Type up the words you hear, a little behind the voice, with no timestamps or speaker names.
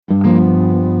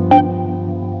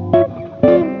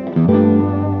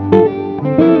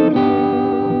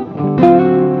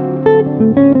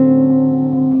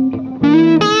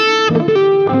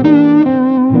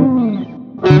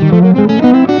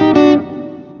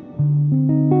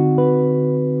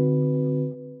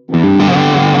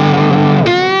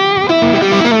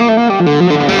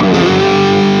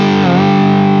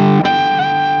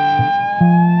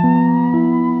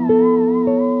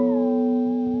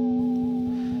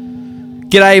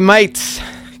G'day mates,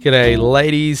 g'day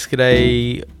ladies,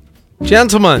 g'day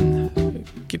gentlemen,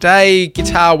 g'day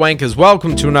guitar wankers.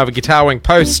 Welcome to another Guitar Wank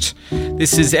post.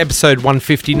 This is episode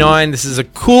 159. This is a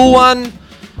cool one,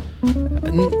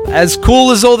 as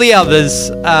cool as all the others.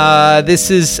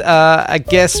 This is a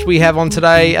guest we have on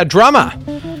today, a drummer.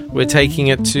 We're taking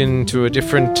it into a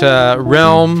different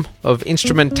realm of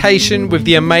instrumentation with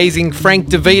the amazing Frank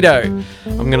DeVito.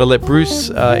 I'm going to let Bruce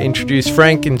introduce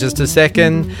Frank in just a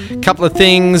second. A couple of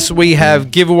things. We have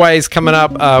giveaways coming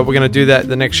up. We're going to do that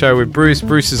the next show with Bruce.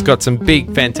 Bruce has got some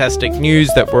big, fantastic news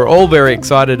that we're all very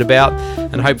excited about,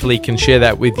 and hopefully can share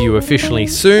that with you officially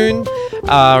soon.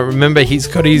 Remember, he's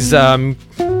got his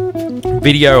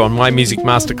video on My Music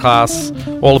Masterclass,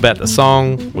 all about the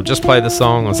song. We'll just play the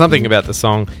song or something about the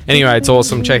song. Anyway, it's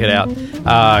awesome. Check it out.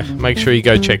 Make sure you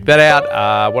go check that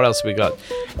out. What else we got?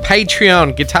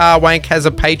 Patreon. Guitar Wank has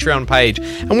a Patreon page.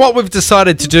 And what we've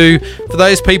decided to do for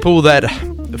those people that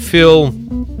feel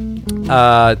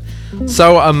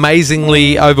so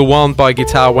amazingly overwhelmed by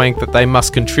Guitar Wank that they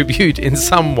must contribute in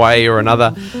some way or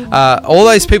another, all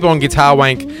those people on Guitar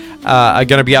Wank are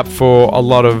going to be up for a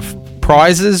lot of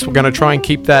prizes. We're going to try and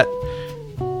keep that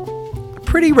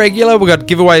pretty regular. We've got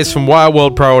giveaways from Wire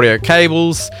World Pro Audio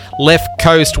cables, Left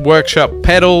Coast Workshop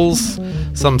pedals,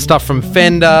 some stuff from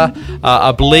Fender.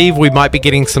 I believe we might be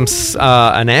getting some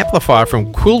an amplifier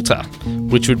from Quilter,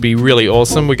 which would be really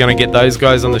awesome. We're going to get those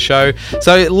guys on the show.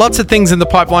 So lots of things in the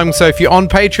pipeline. So if you're on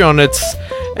Patreon,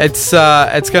 it's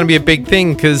going to be a big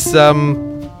thing because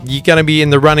you're going to be in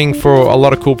the running for a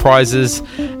lot of cool prizes.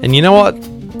 And you know what?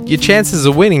 Your chances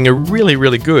of winning are really,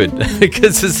 really good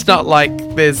because it's not like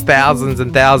there's thousands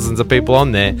and thousands of people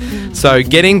on there. So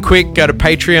get in quick, go to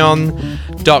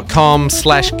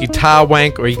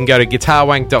patreon.com/guitarwank, or you can go to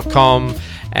guitarwank.com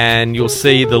and you'll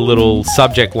see the little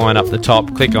subject line up the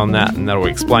top. Click on that and that'll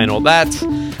explain all that.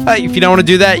 If you don't want to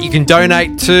do that, you can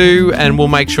donate too, and we'll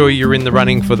make sure you're in the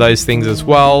running for those things as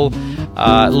well.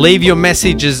 Leave your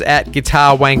messages at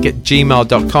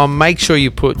guitarwank@gmail.com. Make sure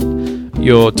you put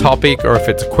your topic, or if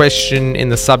it's a question, in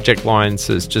the subject line,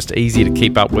 so it's just easy to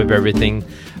keep up with everything.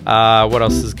 What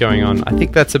else is going on? I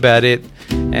think that's about it.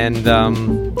 And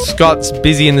Scott's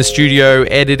busy in the studio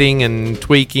editing and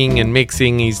tweaking and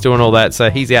mixing. He's doing all that, so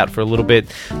he's out for a little bit.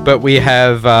 But we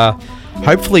have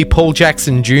hopefully Paul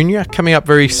Jackson Jr. coming up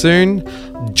very soon.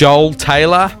 Joel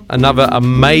Taylor, another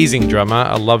amazing drummer.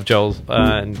 I love Joel,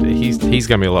 and he's going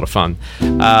to be a lot of fun.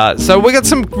 So we got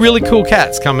some really cool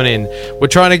cats coming in. We're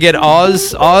trying to get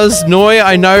Oz, Noy.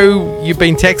 I know you've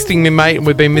been texting me, mate, and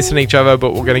we've been missing each other,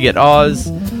 but we're going to get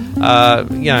Oz.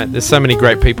 There's so many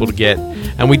great people to get,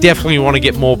 and we definitely want to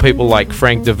get more people like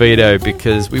Frank DeVito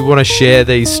because we want to share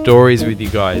these stories with you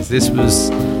guys. This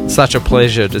was such a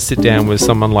pleasure to sit down with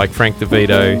someone like Frank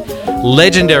DeVito,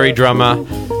 legendary drummer.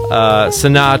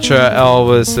 Sinatra,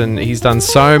 Elvis, and he's done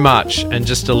so much, and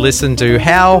just to listen to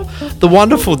how the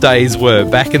wonderful days were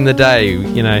back in the day,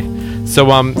 you know.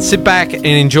 So sit back and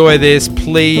enjoy this.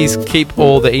 Please keep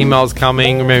all the emails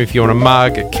coming. Remember, if you want a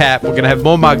mug, a cap, we're going to have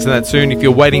more mugs than that soon. If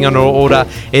you're waiting on an order,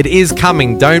 it is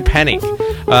coming. Don't panic.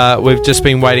 We've just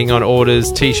been waiting on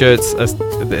orders, t-shirts.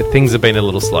 Things have been a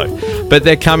little slow, but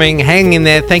they're coming. Hang in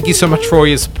there. Thank you so much for all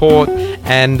your support,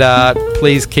 and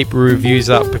please keep reviews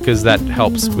up because that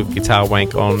helps with Guitar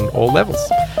Wank on all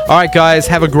levels. All right, guys,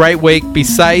 have a great week. Be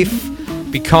safe,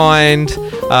 be kind.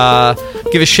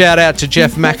 Give a shout out to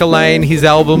Jeff McElwain. His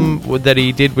album that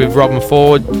he did with Robben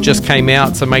Ford just came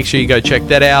out, so make sure you go check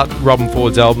that out. Robben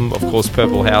Ford's album, of course,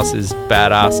 Purple House, is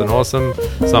badass and awesome,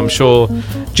 so I'm sure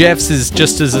Jeff's is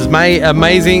just as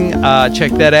amazing.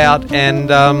 Check that out, and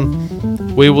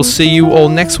we will see you all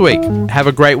next week. Have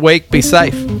a great week. Be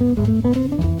safe.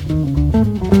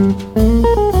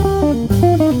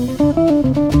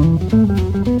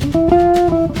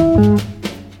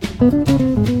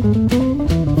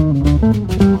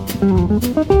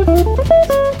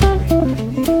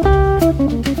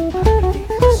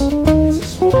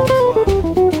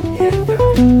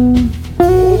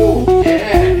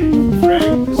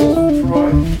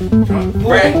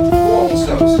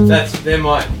 They're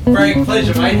mine. Frank,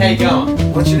 pleasure, mate. How you going?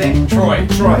 What's your name? Troy.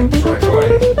 Troy.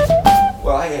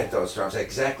 Well, I had those drums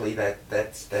exactly that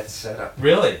setup.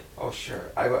 Really? Oh,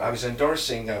 sure. I was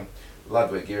endorsing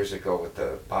Ludwig years ago with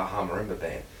the Baja Marimba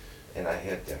band, and I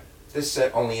had this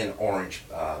set only in orange.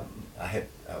 I had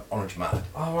orange mod.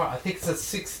 Oh, right. I think it's a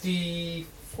 60.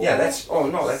 Yeah, that's the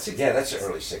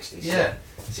early 60s. Yeah.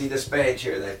 See this badge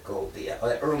here, that gold, the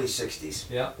early 60s.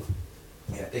 Yeah.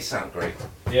 Yeah, they sound great.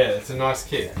 Yeah, it's a nice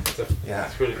kit. It's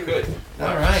really good.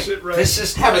 All right. Sit right. This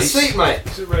is Have nice. a seat, mate.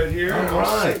 Sit right here. All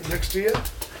right. Sit next to you.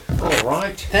 All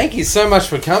right. Thank you so much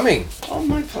for coming. Oh,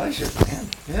 my pleasure, man.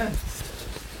 Yeah.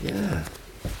 Yeah.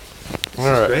 All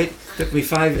right. Great. Took me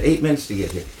 8 minutes to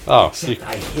get here. Oh, Except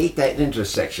I hate that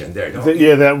intersection there. Don't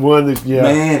Yeah, that one.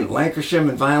 Man, Lancashire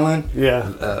and Violin. Yeah.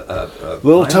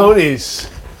 Little Violin. Tony's.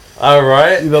 all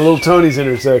right. The Little Tony's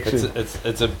intersection.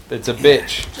 It's a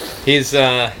bitch. Here's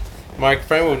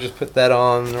microphone. We'll just put that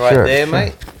on right Sure, there, sure.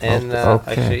 mate. And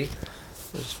Okay. actually,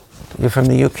 You're from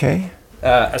the UK?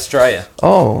 Australia.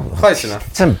 Oh. Close enough.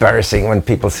 It's embarrassing when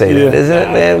people say that, Yeah. isn't it,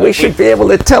 man? We should be able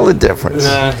to tell the difference.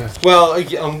 Well,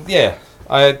 yeah.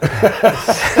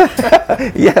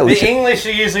 Yeah, we The should. English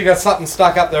have usually got something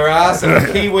stuck up their ass, and the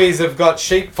Kiwis have got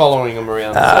sheep following them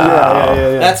around.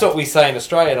 Yeah. That's what we say in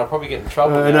Australia, and I'll probably get in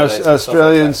trouble. And nowadays for stuff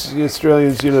like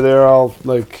Australians, they're all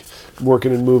like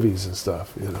working in movies and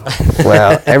stuff.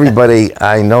 Well, everybody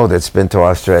I know that's been to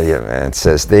Australia, man,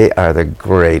 says they are the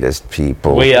greatest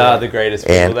people. that. We are the greatest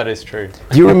people. And- That is true.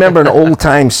 Do you remember an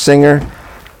old-time singer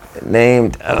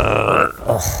named,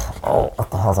 what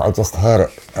the hell, I just had it,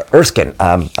 Erskine.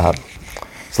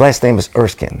 His last name is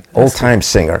Erskine, old-time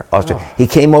singer. Australia. He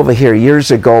came over here years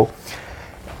ago,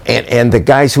 and the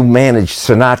guys who managed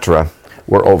Sinatra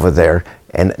were over there,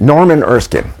 and Norman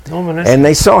Erskine. And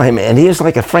they saw him, and he was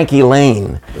like a Frankie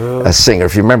Lane a singer.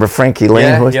 If you remember Frankie Lane,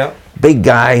 Yeah, who was yeah. big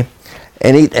guy,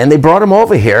 and they brought him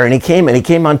over here, and he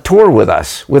came on tour with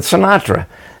us with Sinatra,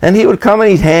 and he would come and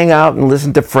he'd hang out and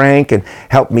listen to Frank and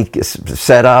help me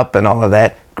set up and all of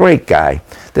that. Great guy.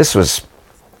 This was,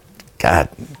 God,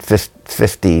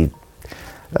 50,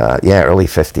 early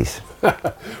 50s.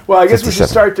 Well, I guess we should 57.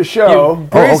 start the show.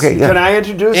 Oh, okay, yeah. Can I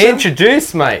introduce him?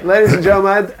 Introduce, mate. Ladies and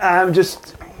gentlemen, I'm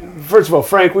just, first of all,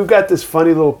 Frank, we've got this funny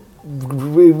little,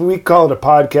 we call it a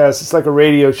podcast. It's like a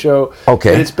radio show.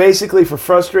 Okay. And it's basically for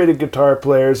frustrated guitar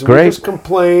players. And Great. we just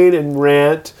complain and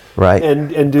rant Right.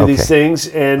 and do these Okay. things.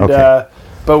 And Okay.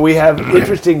 but we have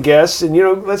interesting guests. And,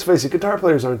 let's face it, guitar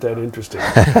players aren't that interesting.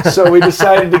 So we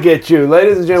decided to get you.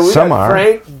 Ladies and gentlemen, we've Some got are.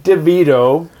 Frank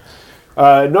DeVito.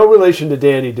 No relation to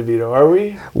Danny DeVito, are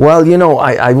we? Well,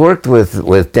 I worked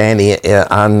with Danny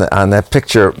on that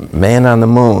picture, Man on the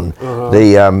Moon.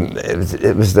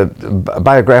 It was the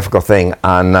biographical thing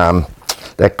on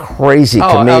that crazy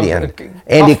comedian,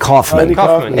 Andy Kaufman. Andy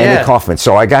Kaufman, yeah. Andy Kaufman.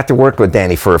 So I got to work with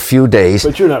Danny for a few days.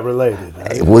 But you're not related.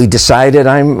 Right? We decided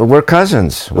we're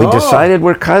cousins. We decided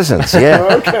we're cousins.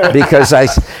 Yeah, Okay. because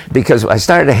I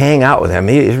started to hang out with him.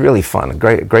 He's really fun, a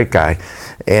great guy,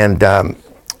 and.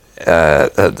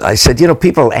 I said,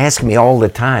 people ask me all the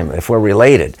time if we're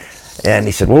related. And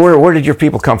he said, well, where did your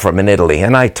people come from in Italy?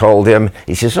 And I told him.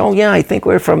 He says, oh, yeah, I think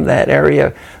we're from that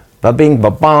area, ba-bing,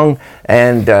 ba-bong.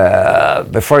 And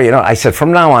before you know, I said,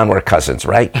 from now on, we're cousins,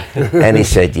 right? And he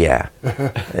said, yeah.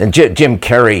 And Jim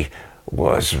Carrey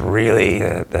was really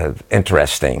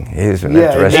interesting. He was an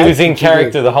interesting. He was in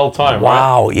character the whole time, right?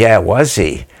 Wow, yeah, was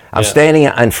he? I'm standing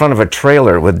in front of a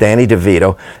trailer with Danny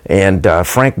DeVito and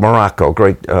Frank Morocco,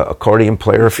 great accordion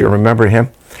player, if you remember him.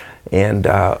 And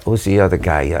who's the other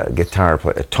guy? Guitar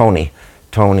player, Tony.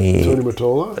 Tony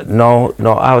Mottola? No,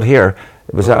 out here.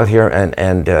 It was out here,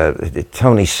 and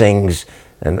Tony sings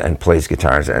and plays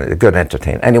guitars. And a good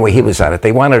entertainer. Anyway, he was on it.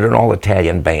 They wanted an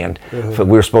all-Italian band. So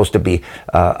we were supposed to be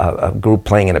a group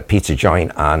playing in a pizza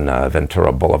joint on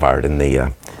Ventura Boulevard in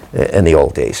the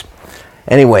old days.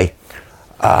 Anyway.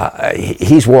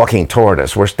 He's walking toward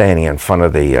us. We're standing in front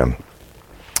of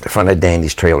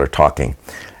Danny's trailer talking,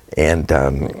 and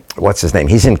what's his name?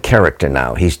 He's in character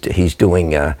now. He's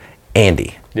doing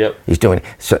Andy. Yep. He's doing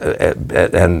so.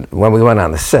 And when we went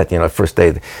on the set, the first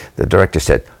day, the director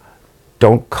said,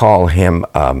 "Don't call him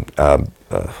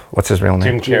what's his real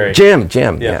name? Jim Carrey.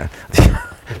 Jim. Yeah.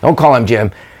 Don't call him Jim.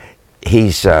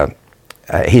 He's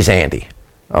Andy.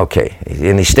 Okay,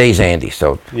 and he stays Andy.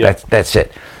 So that's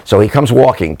it. So he comes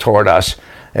walking toward us,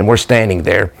 and we're standing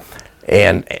there,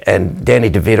 and Danny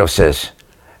DeVito says,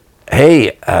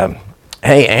 "Hey,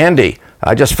 Andy,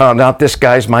 I just found out this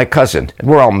guy's my cousin." And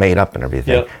we're all made up and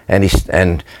everything. Yep. And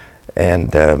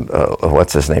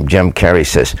what's his name? Jim Carrey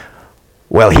says,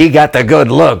 "Well, he got the good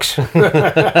looks,"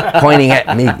 pointing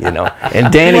at me,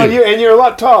 And Danny, Well, you're a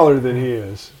lot taller than he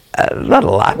is. not a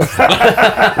lot. Look,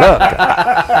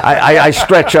 I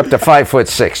stretch up to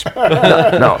 5'6".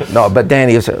 No. But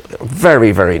Danny is a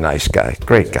very, very nice guy.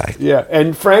 Great guy. Yeah,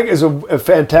 and Frank is a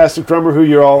fantastic drummer who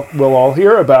will all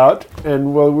hear about,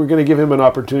 and we're going to give him an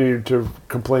opportunity to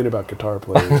complain about guitar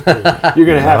players. You're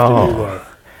going to have to do that.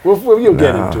 Well, you'll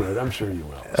get into it. I'm sure you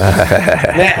will.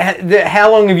 Now, how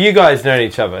long have you guys known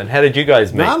each other, and how did you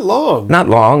guys meet? Not long. Not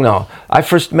long, no. I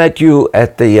first met you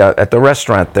at the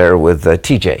restaurant there with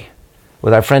TJ,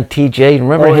 with our friend TJ.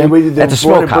 Remember him We did at the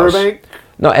one in smokehouse? Burbank?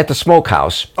 No, at the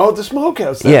Smokehouse. Oh, the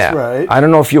Smokehouse. That's right. I don't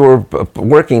know if you were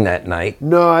working that night.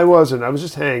 No, I wasn't. I was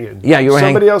just hanging. Yeah, you were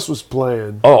Somebody else was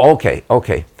playing. Oh, okay.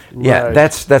 Yeah, Right.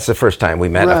 that's the first time we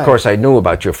met. Right. Of course, I knew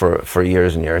about you for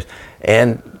years and years,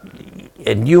 and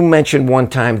you mentioned one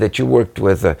time that you worked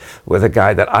with a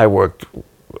guy that I worked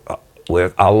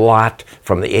with a lot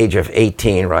from the age of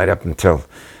 18 right up until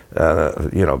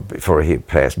before he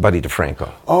passed, Buddy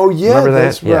DeFranco. Oh, yeah, Remember that?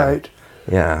 that's right.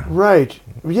 Yeah. Right.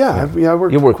 Yeah, I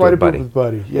worked, You worked quite with a Buddy. bit with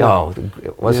Buddy. Yeah. Oh,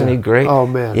 wasn't Yeah. he great? Oh,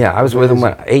 man. Yeah, I was with him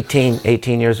Amazing. when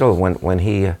 18 years old when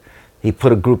he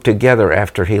put a group together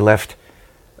after he left.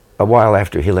 A while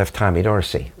after he left Tommy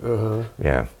Dorsey. Uh-huh.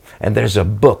 Yeah. And there's a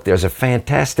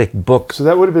fantastic book. So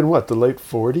that would have been what, the late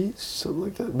 40s? Something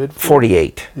like that? Mid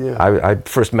 48. Yeah. I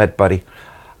first met Buddy.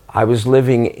 I was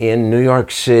living in New York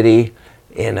City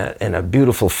in a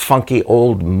beautiful, funky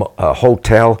old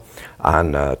hotel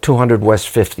on 200 West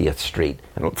 50th Street,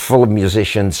 and full of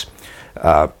musicians.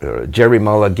 Jerry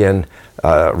Mulligan,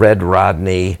 Red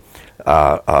Rodney,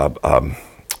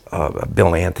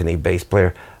 Bill Anthony, bass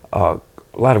player.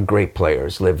 A lot of great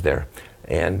players lived there,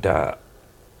 and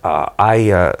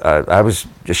I was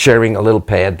just sharing a little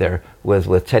pad there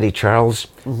with Teddy Charles,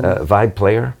 vibe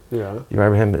player. Yeah. You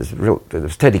remember him? It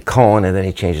was Teddy Cohen, and then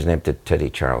he changed his name to Teddy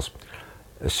Charles.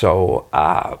 So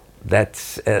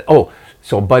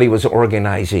so Buddy was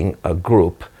organizing a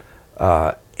group,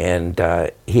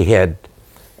 and he had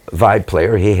vibe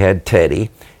player, he had Teddy,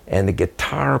 and the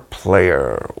guitar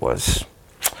player was,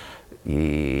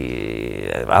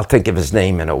 I'll think of his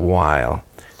name in a while,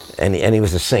 and he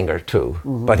was a singer too,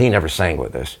 but he never sang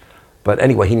with us. But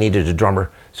anyway, he needed a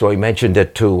drummer, so he mentioned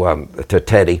it to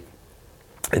Teddy,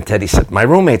 and Teddy said, "My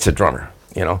roommate's a drummer,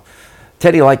 you know."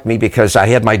 Teddy liked me because I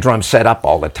had my drums set up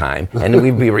all the time, and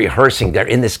we'd be rehearsing there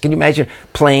in this. Can you imagine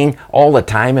playing all the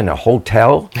time in a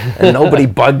hotel and nobody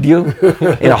bugged you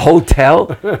in a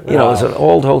hotel? You know, it was an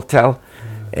old hotel,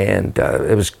 and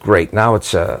it was great. Now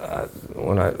it's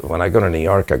when I go to New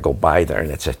York, I go by there,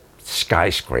 and it's a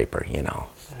skyscraper. You know.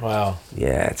 Wow.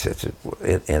 Yeah, it's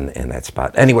in that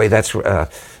spot. Anyway, that's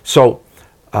so.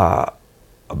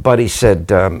 Buddy said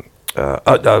to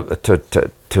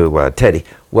Teddy,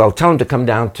 "Well, tell him to come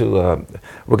down to.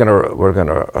 We're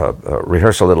gonna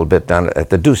rehearse a little bit down at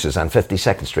the Deuces on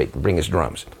 52nd Street and bring his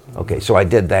drums." Okay, so I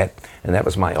did that, and that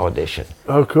was my audition.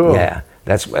 Oh, cool. Yeah,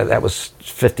 that was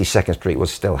 52nd Street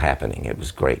was still happening. It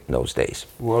was great in those days.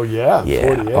 Well, yeah.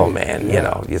 Yeah. 48. Oh man, Yeah. you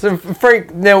know. So,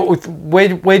 Frank, now,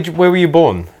 where were you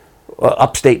born?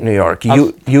 Upstate New York,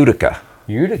 Utica.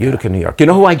 Utica, New York. You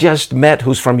know who I just met?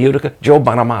 Who's from Utica? Joe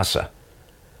Bonamassa.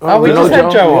 Oh, we you know just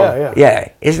had Joe on. Yeah. Yeah,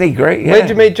 isn't he great? Yeah. Where'd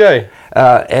you meet Joe?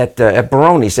 At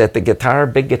Baroni's at the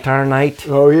big guitar night.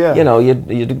 Oh, yeah. You know,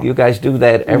 you guys do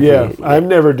that every. Yeah, I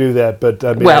never do that, but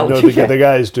I mean, Well, I know the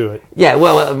guys do it. Yeah,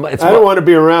 well, it's I don't want to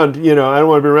be around, I don't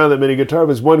want to be around that many guitar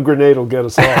players. One grenade will get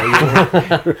us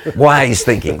all. wise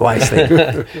thinking.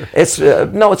 It's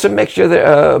it's a mixture.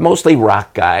 They're mostly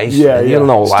rock guys. Yeah, and yeah. You'll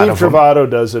know a lot Steve of them. Travato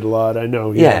does it a lot. I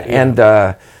know. Yeah, and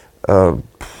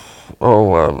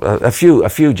a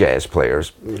few jazz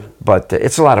players, but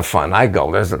it's a lot of fun. I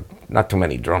go. There's not too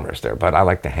many drummers there, but I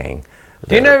like to hang.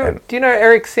 Do you know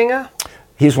Eric Singer?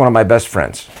 He's one of my best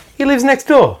friends. He lives next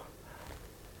door.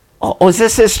 Oh, is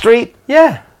this his street?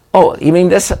 Yeah. Oh, you mean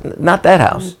this? Not that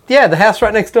house. Yeah, the house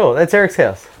right next door. That's Eric's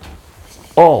house.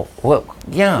 Oh, well,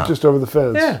 yeah. just over the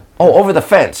fence. Yeah. Oh, over the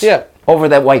fence. Yeah. Over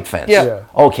that white fence. Yeah. Yeah.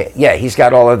 Okay. Yeah, he's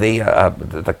got all of the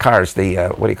cars. What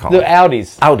do you call The them?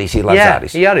 Audis. Audis. He loves Yeah,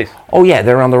 Audis. the Audis. Oh yeah,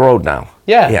 they're on the road now.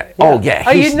 Yeah. Yeah. Oh yeah.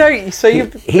 Oh, you know, so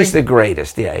He's the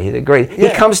greatest. Yeah, he's the great. He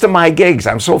Yeah. comes to my gigs.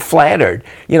 I'm so flattered.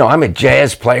 I'm a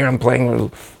jazz player. I'm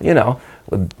playing.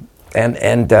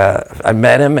 And I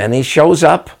met him, and he shows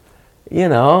up.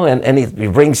 And he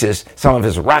brings some of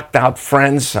his rocked out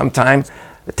friends. Sometimes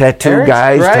tattoo Eric's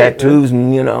guys, great. tattoos,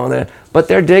 and but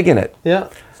they're digging it. Yeah.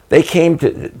 They came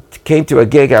to a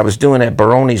gig I was doing at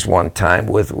Baroni's one time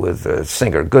with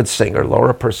a good singer,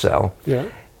 Laura Purcell. Yeah.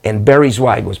 And Barry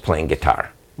Zweig was playing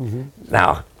guitar. Mm-hmm.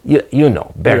 Now, you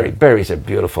know Barry. Yeah. Barry's a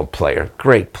beautiful player,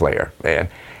 great player, man.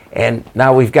 And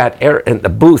now we've got Eric, in the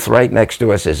booth right next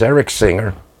to us is Eric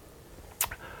Singer.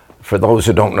 For those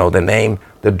who don't know the name,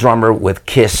 the drummer with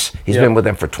Kiss. He's been with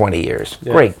them for 20 years.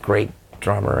 Yeah. Great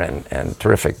drummer and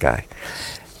terrific guy.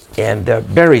 And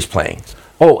Barry's playing.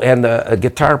 Oh, and the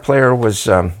guitar player was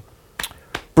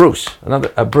Bruce.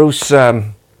 Bruce.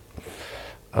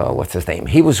 What's his name?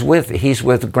 He's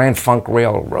with Grand Funk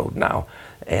Railroad now,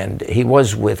 and he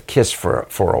was with Kiss for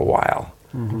a while.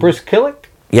 Mm-hmm. Bruce Kulick?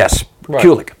 Yes, Right.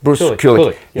 Kulick. Bruce Kulick,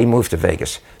 Kulick. yeah. He moved to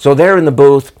Vegas. So they're in the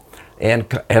booth, and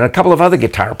a couple of other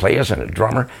guitar players and a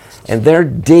drummer, and they're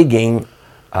digging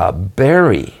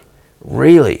Barry,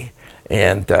 really.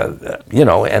 And,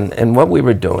 and what we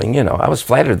were doing, I was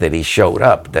flattered that he showed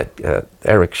up, that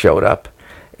Eric showed up.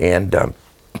 And Bruce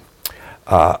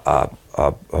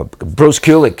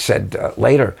Kulick said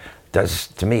later,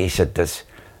 he said, does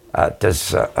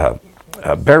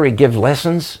Barry give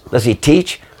lessons? Does he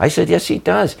teach? I said, yes, he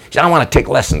does. He said, I want to take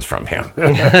lessons from him.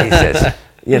 He says,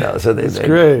 so that's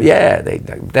great. Yeah,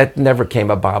 that never came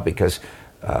about because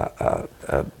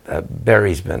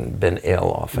Barry's been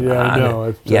ill off and on. I know.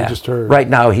 I just heard. Right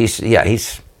now he's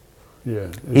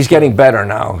getting better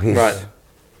now.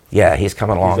 He's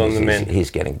coming along. He's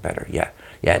getting better. Yeah,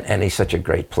 and he's such a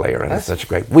great player and such a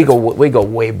great. We go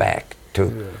way back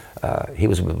to. He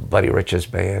was with Buddy Rich's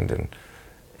band and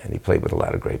he played with a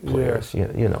lot of great players.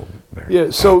 Barry.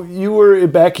 Yeah. So you were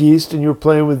back east and you were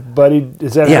playing with Buddy.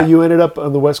 Is that how you ended up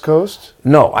on the West Coast?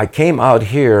 No, I came out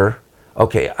here.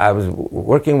 Okay, I was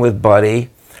working with Buddy,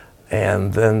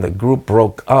 and then the group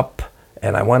broke up,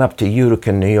 and I went up to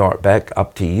Utica, New York, back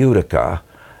up to Utica,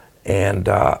 and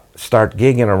start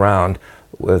gigging around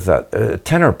with a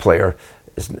tenor player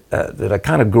that I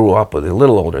kind of grew up with, a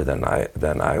little older than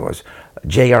I was,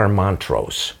 J.R.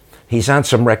 Montrose. He's on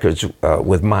some records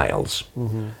with Miles,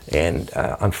 and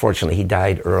unfortunately he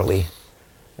died early,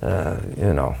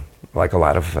 like a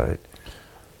lot of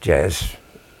jazz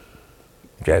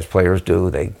players do.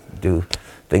 They do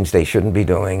things they shouldn't be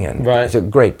doing, and he's a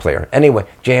great player. Anyway,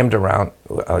 jammed around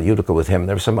Utica with him.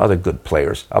 There were some other good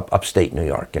players upstate New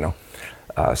York,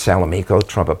 Salamico,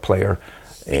 trumpet player,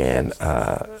 and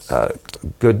a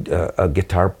good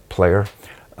guitar player,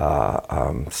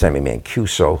 Sammy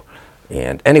Mancuso.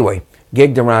 And anyway,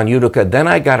 gigged around Utica. Then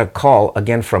I got a call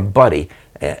again from Buddy,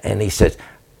 and he said,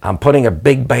 I'm putting a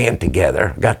big band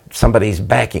together. Got somebody's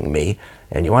backing me,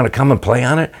 and you want to come and play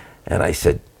on it? And I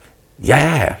said,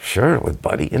 yeah, sure, with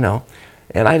Buddy, And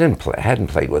I hadn't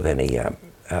played with any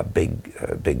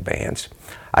big bands.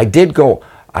 I did go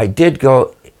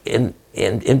in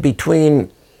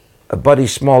between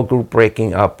Buddy's small group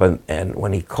breaking up and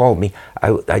when he called me,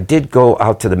 I did go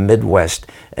out to the Midwest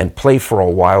and play for a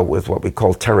while with what we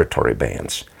call territory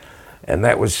bands. And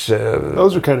that was...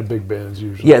 those are kind of big bands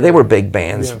usually. Yeah, they were big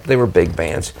bands. Yeah. They were big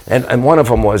bands. And one of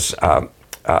them was...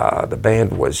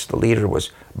 the leader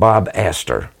was Bob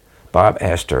Astor,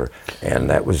 and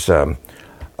that was a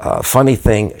funny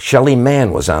thing. Shelly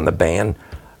Manne was on the band,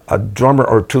 a drummer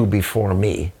or two before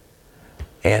me,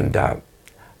 and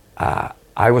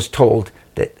I was told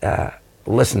that.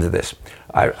 Listen to this.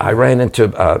 I ran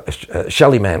into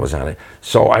Shelly Manne was on it,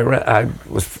 so I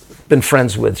was been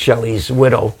friends with Shelly's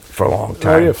widow for a long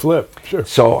time. Oh yeah, Flip, sure.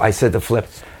 So I said to Flip.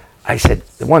 I said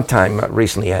one time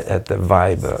recently at the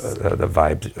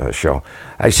Vibe show,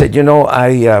 I said,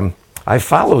 I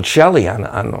followed Shelly on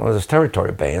one of those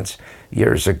territory bands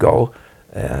years ago.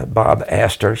 Bob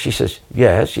asked her. She says,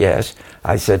 yes.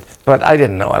 I said, but I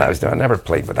didn't know what I was doing. I never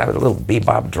played with. I was a little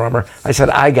bebop drummer. I said,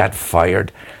 I got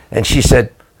fired. And she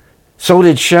said, so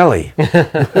did Shelly.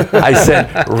 I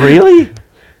said, really?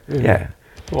 Yeah.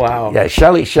 Wow. Yeah,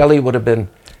 Shelly would have been...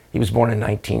 He was born in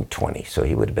 1920, so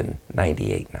he would have been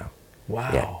 98 now.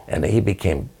 Wow. Yeah. And he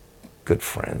became good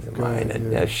friends of mine.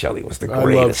 And Shelly was the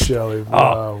greatest. I love Shelly.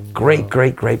 Wow.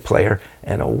 Great player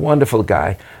and a wonderful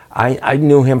guy. I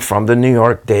knew him from the New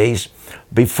York days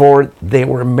before they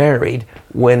were married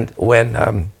when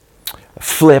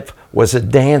Flip was a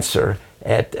dancer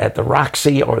at the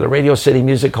Roxy or the Radio City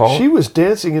Music Hall. She was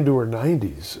dancing into her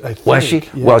 90s, I think. Was she?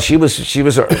 Yeah. Well, she was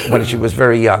when she was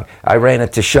very young. I ran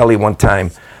into Shelly one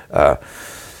time.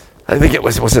 I think it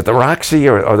was it the Roxy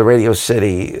or the Radio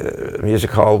City Music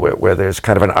Hall where there's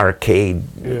kind of an arcade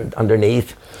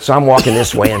underneath. So I'm walking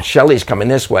this way and Shelly's coming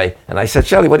this way. And I said,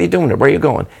 Shelly, what are you doing there? Where are you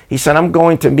going? He said, I'm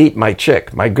going to meet my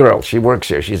chick, my girl. She works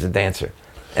here. She's a dancer.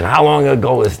 And how long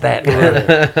ago is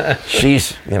that?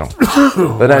 She's,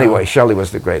 But anyway, Shelly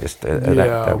was the greatest.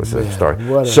 That was the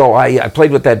story. So I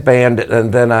played with that band,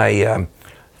 and then I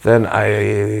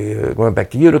went back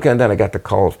to Utica, and then I got the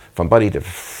call from Buddy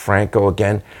DeFranco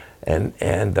again,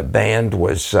 and the band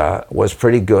was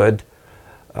pretty good.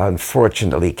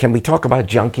 Unfortunately, can we talk about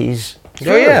Junkies?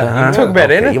 Oh yeah, you can talk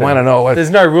about anything. You want to know what? There's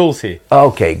no rules here.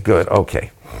 Okay, good. Okay.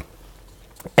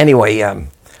 Anyway,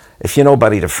 if you know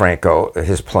Buddy DeFranco,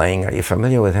 his playing, are you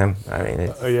familiar with him? I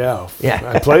mean, yeah.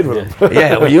 I played with him.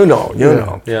 Yeah, well, you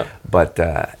know. Yeah. But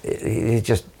he's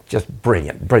just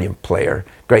brilliant player.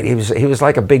 Great. He was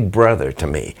like a big brother to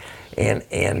me, and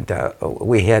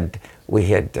we had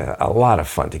a lot of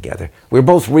fun together. We were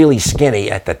both really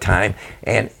skinny at the time,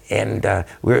 and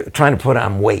we were trying to put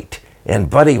on weight.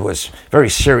 And Buddy was very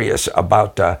serious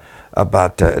about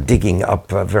digging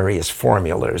up various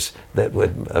formulas that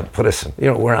would put us.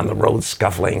 We're on the road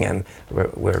scuffling, and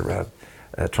we're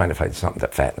trying to find something to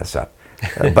fatten us up.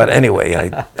 But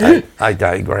anyway, I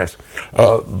digress.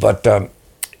 It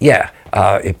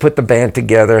put the band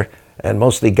together, and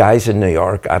mostly guys in New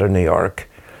York, out of New York.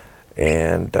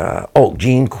 And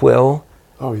Gene Quill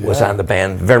was on the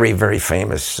band, very, very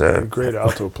famous. Great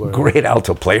alto player. Great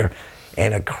alto player,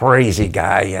 and a crazy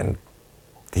guy, and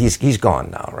he's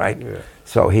gone now, right? Yeah.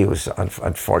 So he was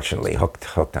unfortunately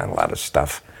hooked on a lot of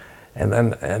stuff. And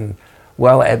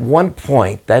at one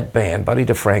point, that band, Buddy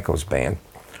DeFranco's band,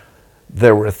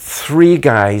 there were 3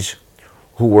 guys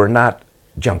who were not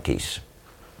junkies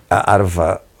out of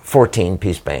a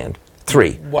 14-piece band.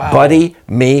 3. Wow. Buddy,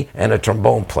 me, and a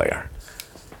trombone player.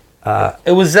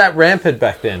 It was that rampant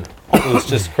back then. It was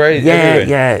just crazy.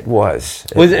 Yeah, it was.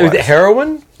 Was it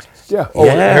heroin? Yeah.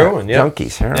 Heroin, yeah.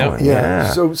 Junkies, heroin,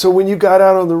 yeah. So when you got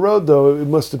out on the road, though, it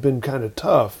must have been kind of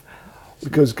tough.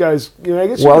 Because guys, I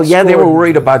guess. They were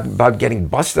worried about getting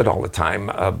busted all the time.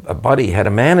 A buddy had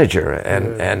a manager,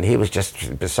 and he was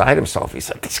just beside himself. He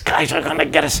said, "These guys are going to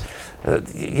get us,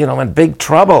 in big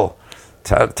trouble.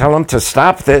 Tell them to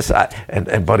stop this."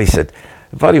 And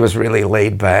Buddy was really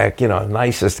laid back,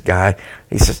 nicest guy.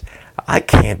 He says, "I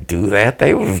can't do that.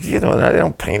 They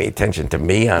don't pay any attention to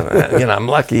me. I'm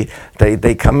lucky.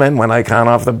 They come in when I count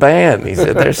off the band." He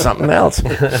said, "There's something else."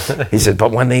 He said,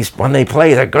 "But when they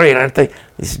play, they're great, aren't they?"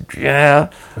 He said, "Yeah."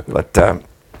 But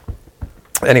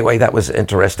anyway, that was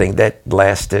interesting. That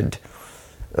lasted,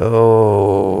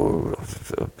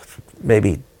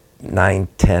 maybe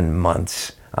 9-10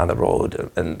 months on the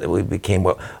road, and we became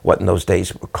what in those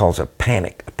days were called a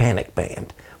panic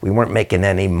band. We weren't making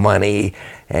any money,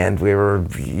 and we were,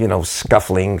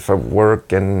 scuffling for work,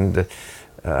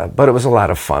 but it was a lot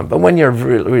of fun. But when you're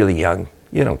really young,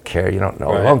 you don't care, you don't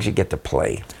know, as long as you get to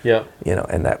play. Yeah.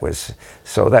 And that was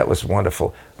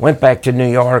wonderful. Went back to New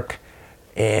York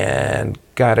and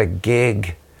got a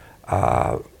gig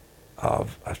of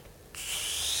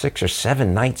 6 or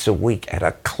 7 nights a week at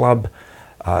a club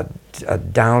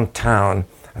downtown,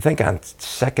 I think on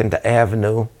 2nd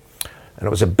Avenue. And it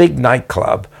was a big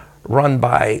nightclub run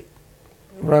by,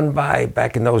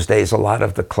 back in those days, a lot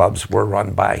of the clubs were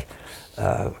run by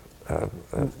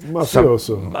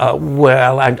mafioso.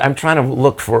 I'm trying to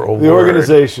look for a word. The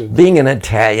organization. Being an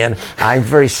Italian, I'm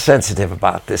very sensitive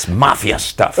about this mafia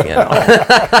stuff, give me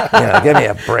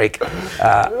a break.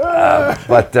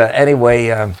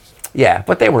 Anyway,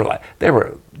 but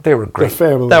they were great.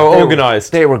 Family. They were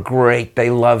organized. They were great.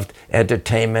 They loved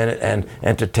entertainment and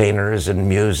entertainers and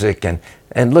music. And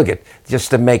look just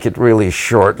to make it really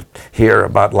short here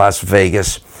about Las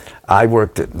Vegas, I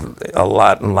worked a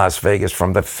lot in Las Vegas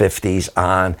from the 50s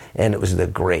on, and it was the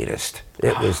greatest.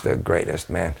 It was the greatest,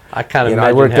 man. I can't imagine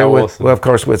I worked how there awesome. of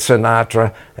course, with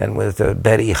Sinatra and with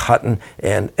Betty Hutton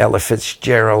and Ella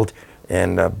Fitzgerald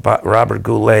and Robert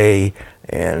Goulet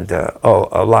and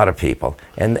a lot of people,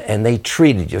 and they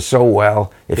treated you so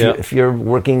well. If you're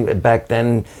working back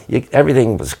then,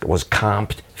 everything was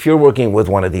comped. If you're working with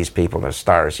one of these people, the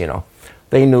stars,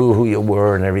 they knew who you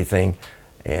were and everything,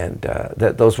 and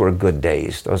those were good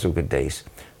days. Those were good days,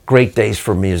 great days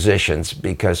for musicians,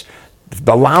 because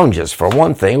the lounges, for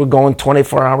one thing, were going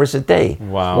 24 hours a day.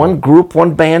 Wow. One group,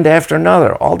 one band after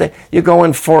another, all day. You go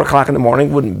in 4 o'clock in the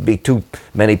morning, wouldn't be too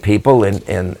many people in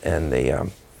the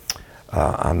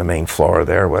on the main floor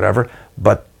there, whatever,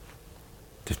 but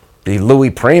the Louis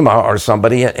Prima or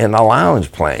somebody in a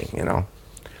lounge playing,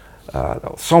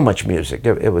 so much music.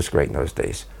 It was great in those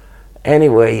days.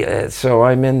 Anyway, so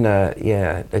I'm in,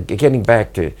 getting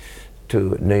back to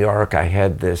New York, I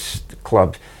had this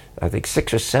club, I think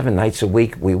 6 or 7 nights a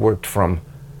week. We worked from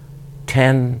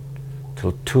 10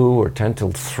 till 2 or 10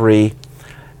 till 3,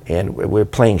 and we were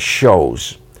playing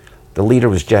shows. The leader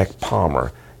was Jack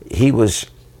Palmer. He was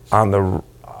on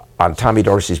Tommy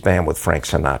Dorsey's band with Frank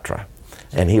Sinatra,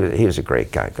 and he was a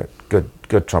great guy,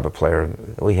 good trumpet player.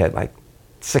 We had like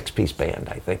 6-piece band,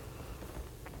 I think.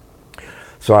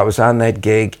 So I was on that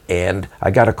gig, and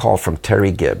I got a call from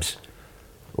Terry Gibbs.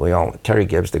 Terry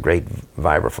Gibbs, the great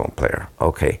vibraphone player.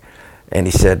 Okay, and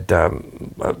he said,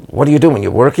 "What are you doing?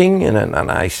 You working?"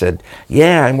 And I said,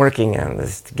 "Yeah, I'm working on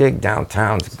this gig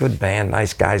downtown. It's a good band,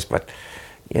 nice guys, but."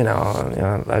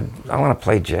 I want to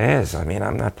play jazz. I mean,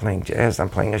 I'm not playing jazz. I'm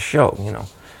playing a show,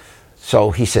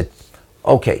 So he said,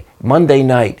 okay, Monday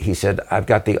night, he said, I've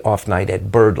got the off night at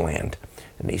Birdland.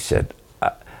 And he said,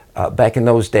 back in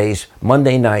those days,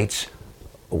 Monday nights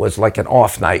was like an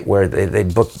off night where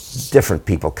they'd book different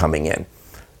people coming in.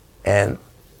 And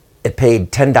it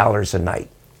paid $10 a night.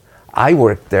 I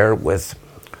worked there with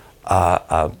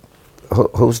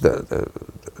who's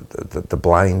the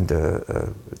blind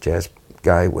jazz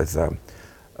guy with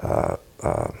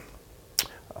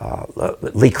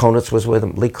Lee Konitz was with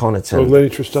him. Lee Konitz and Lenny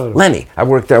Tristano. Lenny. I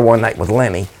worked there one night with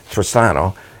Lenny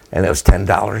Tristano, and it was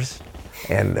 $10.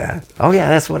 And oh yeah,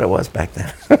 that's what it was back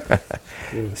then.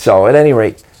 So at any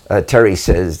rate, Terry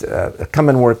says, "Come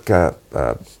and work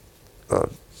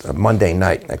Monday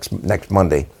night, next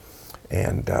Monday,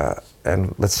 and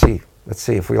let's see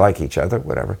if we like each other,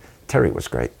 whatever." Terry was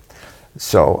great.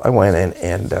 So I went in,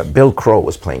 and Bill Crow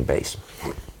was playing bass.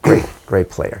 Great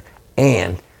player.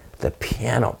 And the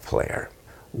piano player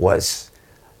was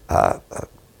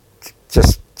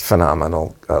just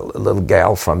phenomenal. A little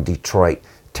gal from Detroit,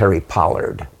 Terry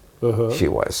Pollard. She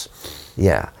was,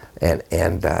 yeah. And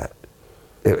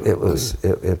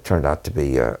it turned out to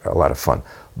be a lot of fun.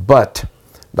 But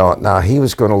now he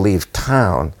was going to leave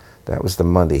town. That was the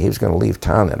Monday. He was going to leave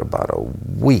town in about a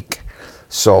week.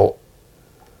 So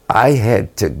I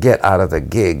had to get out of the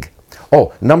gig.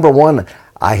 Oh, number one,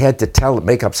 I had to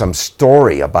make up some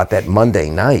story about that Monday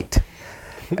night.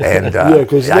 And yeah,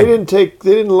 because they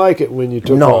didn't like it when you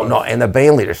took off. No, and the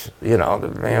band leaders,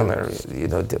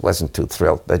 it wasn't too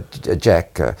thrilled. But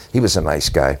Jack, he was a nice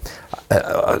guy.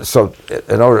 So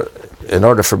in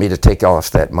order for me to take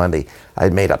off that Monday, I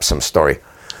made up some story.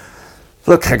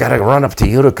 Look, I got to run up to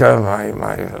Utica.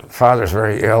 My father's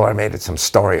very ill. I made it some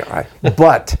story.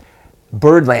 But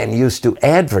Birdland used to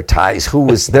advertise who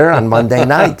was there on Monday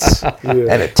nights.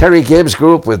 And a Terry Gibbs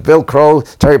group with Bill Crow,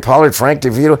 Terry Pollard, Frank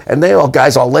DeVito, and they all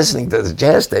guys all listening to the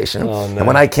jazz station. Oh, no. And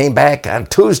when I came back on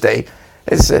Tuesday,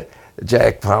 they said,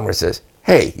 Jack Palmer says,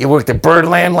 "Hey, you worked at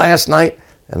Birdland last night?"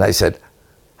 And I said,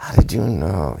 "How did you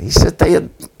know?" He said,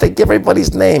 they give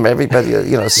everybody's name, everybody,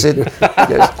 Sid.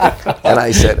 And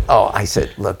I said,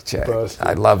 "Look, Jack,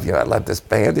 I love you. I love this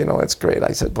band, it's great."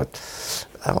 I said, "But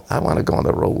I want to go on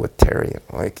the road with Terry."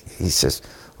 He says,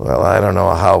 "Well, I don't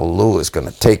know how Lou is going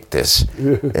to take this."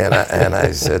 And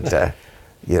I said,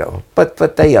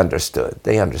 but they understood.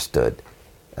 They understood.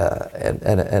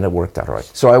 And it worked out all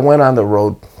right. So I went on the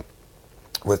road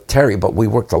with Terry, but we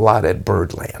worked a lot at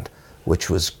Birdland, which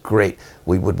was great.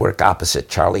 We would work opposite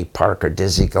Charlie Parker,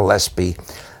 Dizzy Gillespie,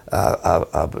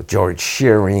 George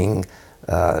Shearing,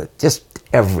 just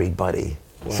everybody.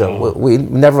 Wow. So we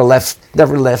never left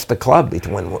the club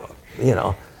between,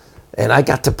 and I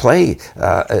got to play.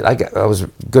 I was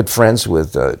good friends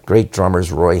with great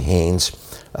drummers, Roy Haynes,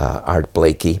 Art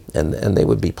Blakey, and they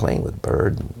would be playing with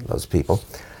Bird and those people.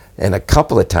 And a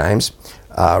couple of times,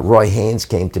 Roy Haynes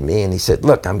came to me and he said,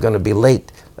 "Look, I'm going to be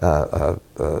late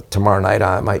tomorrow night.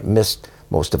 I might miss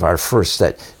most of our first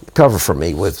set. Cover for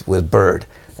me with Bird."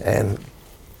 And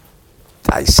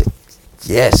I said,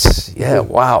 "Yes, yeah,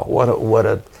 wow, what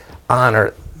a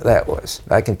honor that was."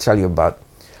 I can tell you about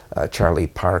Charlie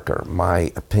Parker.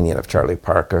 My opinion of Charlie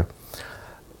Parker,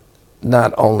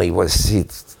 not only was he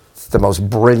the most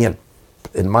brilliant,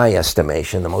 in my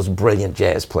estimation, the most brilliant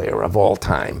jazz player of all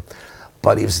time,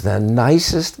 but he was the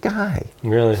nicest guy.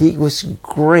 Really? He was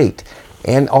great.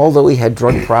 And although he had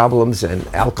drug problems and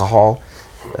alcohol,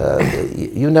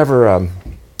 you never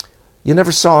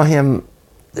saw him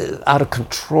out of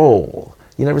control.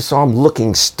 You never saw him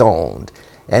looking stoned.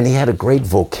 And he had a great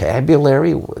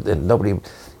vocabulary, and nobody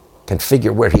can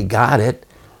figure where he got it.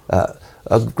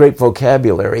 A great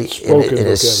vocabulary in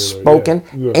his spoken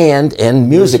and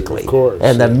musically. Music, of course,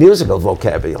 and the musical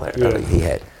vocabulary he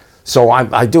had. So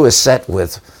I do a set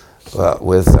with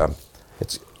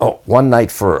one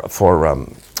night for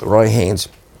Roy Haynes,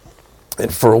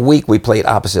 and for a week we played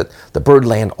opposite the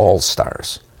Birdland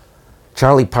All-Stars.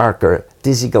 Charlie Parker,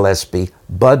 Dizzy Gillespie,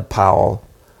 Bud Powell,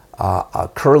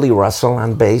 Curly Russell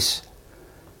on bass,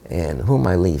 and who am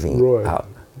I leaving Roy. out?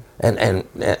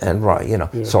 And Roy,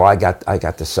 So I got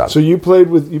the sub. So you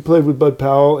played with Bud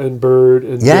Powell and Bird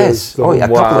and yes, a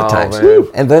couple of times,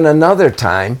 and then another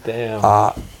time.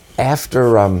 Damn.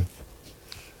 After am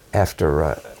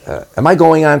I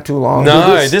going on too long?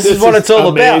 No, this is what it's all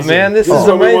amazing. about, man. This is what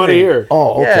amazing. we want to hear.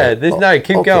 Oh, okay. Yeah,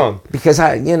 keep going. Because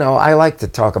I like to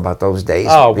talk about those days.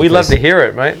 Oh, we love to hear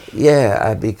it, mate.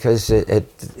 Yeah, because it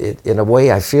in a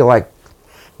way I feel like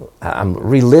I'm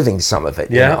reliving some of it,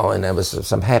 and it was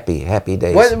some happy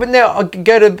days. Well, but now I'll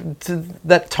go to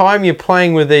that time you're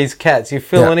playing with these cats. You're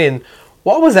filling in.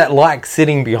 What was that like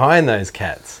sitting behind those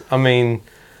cats? I mean,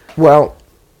 well,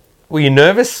 were you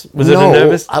nervous? Was it a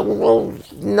nervous?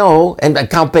 No. And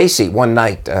Count Basie one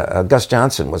night, Gus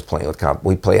Johnson was playing with Count.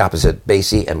 We played opposite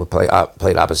Basie, and we played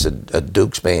opposite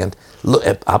Duke's band,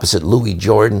 opposite Louis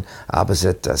Jordan,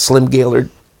 opposite Slim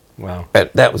Gaillard. Wow,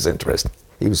 that was interesting.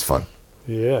 He was fun.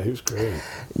 Yeah, he was great.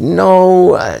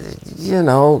 No,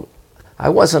 I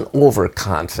wasn't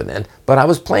overconfident, but I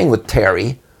was playing with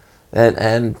Terry,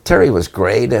 and Terry was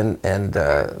great, and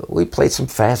we played some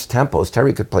fast tempos.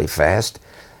 Terry could play fast,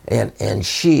 and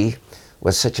she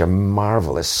was such a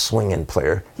marvelous swinging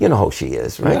player. You know who she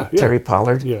is, right? Yeah, yeah. Terry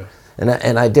Pollard. Yeah.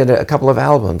 And I did a couple of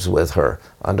albums with her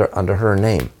under her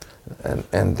name,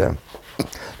 and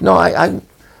no, I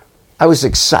was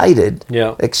excited,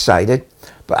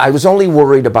 but I was only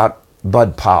worried about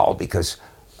Bud Powell because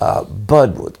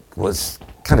Bud was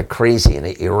kind of crazy and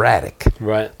erratic.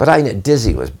 Right. But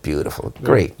Dizzy was beautiful,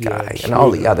 great guy, and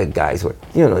all the other guys were,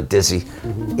 Dizzy,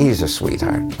 he's a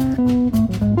sweetheart.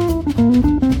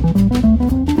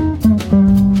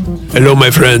 Hello,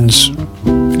 my friends.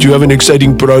 Do you have an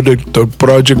exciting product or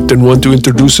project and want to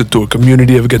introduce it to a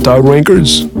community of guitar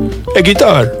wankers? A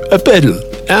guitar, a pedal,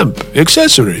 amp,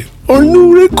 accessory, or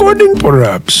new recording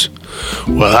perhaps?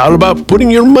 Well, how about putting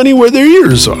your money where their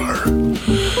ears are?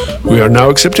 We are now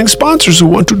accepting sponsors who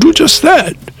want to do just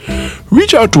that.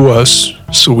 Reach out to us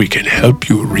so we can help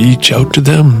you reach out to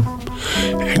them.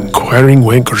 Inquiring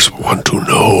wankers want to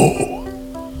know.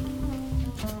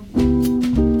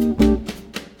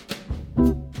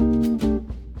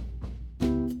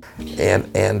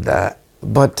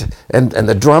 And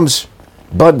the drums,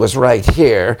 Bud was right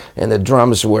here, and the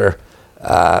drums were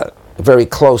very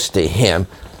close to him,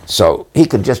 so he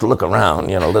could just look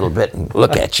around, a little bit and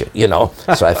look at you,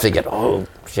 So I figured, oh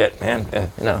shit, man,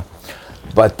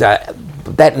 But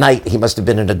that night he must have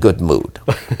been in a good mood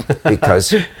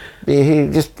because he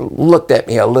just looked at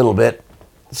me a little bit,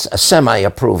 a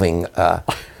semi-approving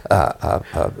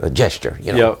gesture,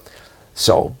 Yep.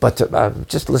 So, but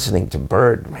just listening to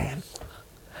Bird, man.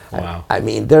 Wow. I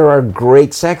mean, there are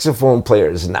great saxophone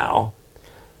players now,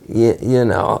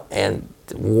 and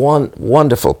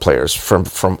wonderful players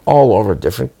from all over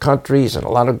different countries, and a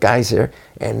lot of guys here,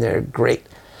 and they're great.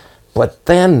 But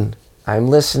then I'm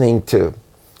listening to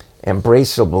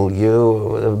Embraceable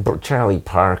You, Charlie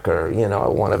Parker,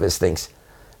 one of his things,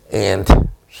 and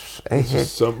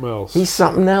He's something else. He's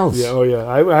something else. Yeah, oh yeah,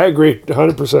 I agree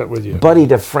 100% with you. Buddy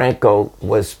DeFranco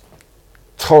was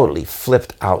totally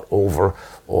flipped out over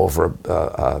Bird,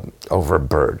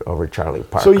 over Charlie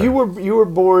Parker. So you were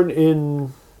born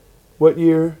in what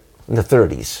year? In the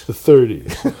 30s. The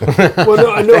 30s. Well,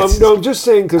 no, I'm just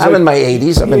saying because I'm in my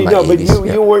 80s. I'm in my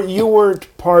 80s. But you weren't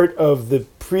part of the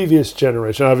previous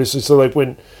generation, obviously. So like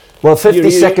when. Well,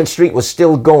 52nd Street was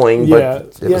still going. Yeah,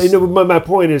 but But my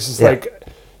point is, like,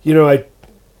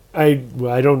 I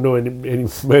don't know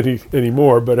many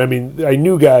anymore, but I mean, I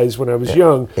knew guys when I was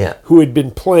young who had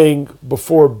been playing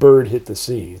before Bird hit the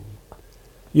scene.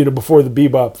 Before the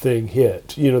bebop thing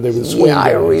hit. They were the swing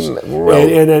guys.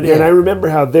 And I remember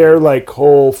how their like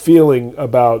whole feeling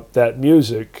about that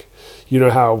music,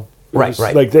 how right.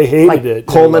 like they hated it.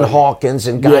 Coleman Hawkins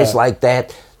and guys like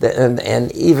that,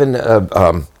 and even.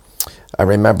 I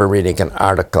remember reading an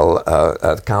article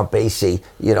of Count Basie.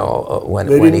 When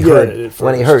he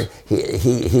heard,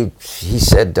 he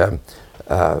said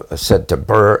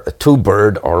to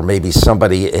Bird or maybe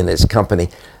somebody in his company,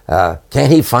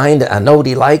 can't he find a note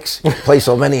he likes? Play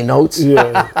so many notes.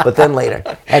 Yeah. But then later,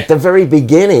 at the very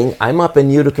beginning, I'm up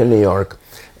in Utica, New York,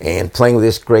 and playing with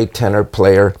this great tenor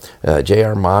player,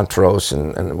 J.R. Montrose,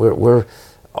 and we're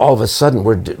all of a sudden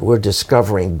we're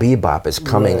discovering bebop is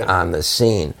coming on the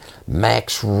scene.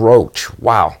 Max Roach,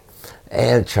 wow,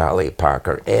 and Charlie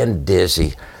Parker and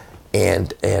Dizzy,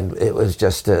 and it was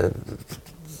just wow.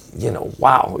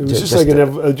 It was just like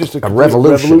a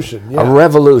revolution. Yeah. A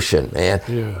revolution, man.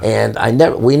 Yeah. And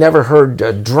we never heard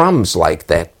drums like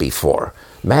that before.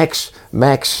 Max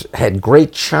had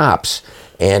great chops,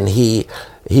 and he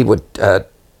would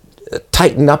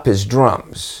tighten up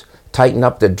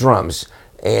the drums.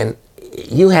 And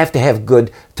you have to have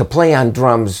to play on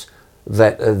drums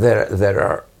that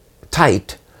are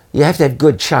tight. You have to have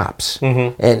good chops.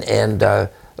 Mm-hmm. And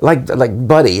like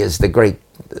Buddy is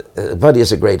Buddy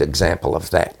is a great example of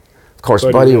that. Of course,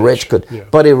 Buddy Rich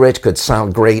could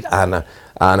sound great on a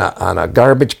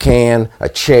garbage can, a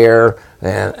chair,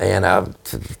 and a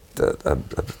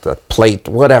plate,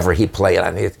 whatever he played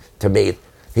on. To me,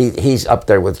 he's up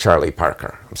there with Charlie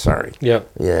Parker. I'm sorry. Yeah.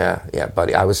 Yeah,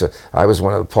 Buddy. I was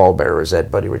one of the pallbearers at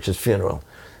Buddy Rich's funeral,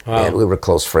 and we were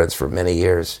close friends for many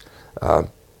years.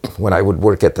 When I would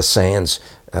work at the Sands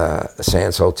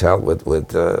Hotel with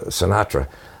Sinatra,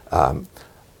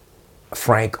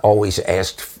 Frank always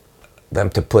asked them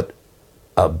to put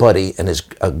Buddy and his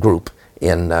group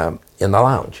in the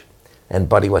lounge, and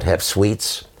Buddy would have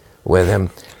suites with him,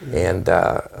 and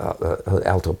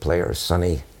alto player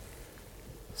Sonny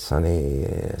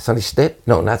Stitt?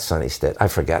 No, not Sonny Stitt. I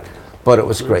forgot. But it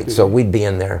was great. So we'd be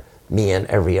in there me and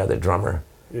every other drummer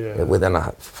within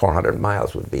 400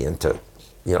 miles would be into,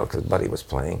 because Buddy was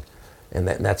playing. And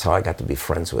that's how I got to be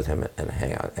friends with him and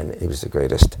hang out. And he was the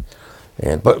greatest.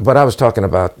 And but I was talking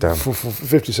about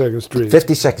 52nd Street.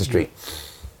 52nd Street.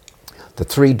 The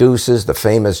Three Deuces, the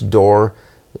famous Door,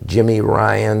 Jimmy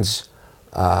Ryan's.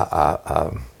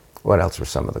 What else were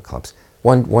some of the clubs?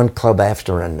 One club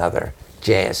after another.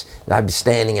 Jazz. And I'd be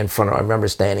standing in front of. I remember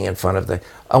standing in front of the.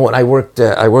 Oh, and I worked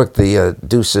the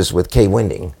Deuces with Kay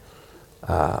Winding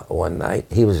one night.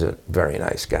 He was a very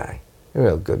nice guy. A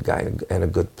real good guy and a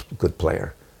good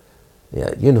player.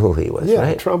 Yeah, you know who he was,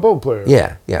 right? Trombone player.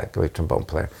 Yeah, great trombone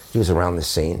player. He was around the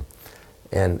scene,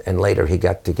 and later he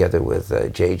got together with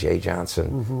J.J.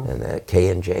 Johnson and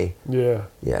K&J.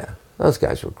 Yeah, those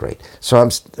guys were great. So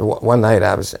one night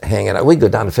I was hanging out. We'd go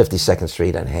down to 52nd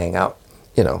Street and hang out.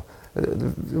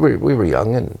 We were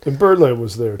young and Birdland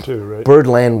was there too, right?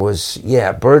 Birdland was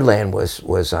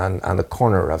on the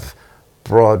corner of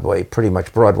Broadway, pretty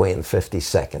much Broadway and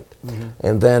 52nd,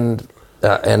 and then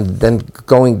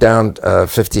going down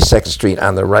 52nd Street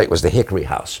on the right was the Hickory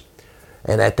House,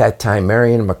 and at that time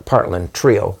Marion McPartland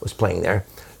Trio was playing there,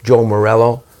 Joe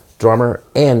Morello, drummer,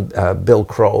 and Bill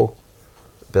Crow,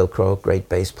 great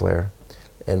bass player,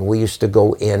 and we used to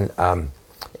go in and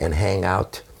hang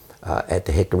out at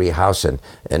the Hickory House, and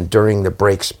during the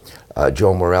breaks,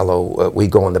 Joe Morello, we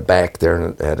go in the back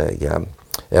there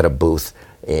at a booth.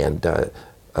 And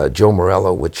Joe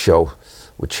Morello would show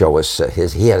us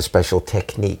he had a special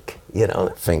technique,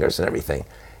 fingers and everything,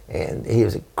 and he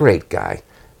was a great guy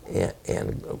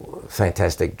and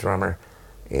fantastic drummer,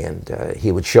 and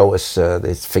he would show us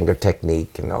his finger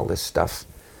technique and all this stuff,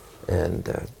 and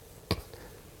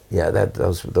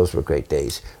those were great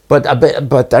days. But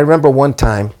I remember one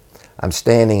time I'm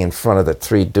standing in front of the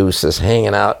Three Deuces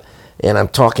hanging out, and I'm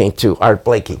talking to Art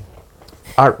Blakey.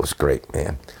 Art was great,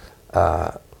 man.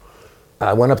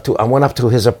 I went up to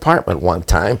his apartment one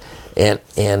time, and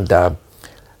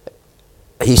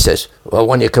he says, "Well,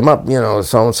 when you come up,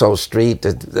 so and so street,"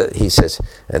 he says,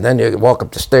 and then you walk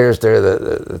up the stairs there.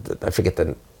 I forget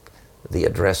the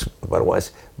address, what it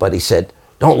was, but he said,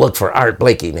 "Don't look for Art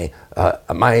Blakey.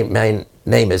 My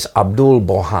name is Abdullah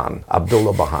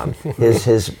Bohan.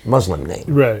 His Muslim name,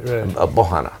 right,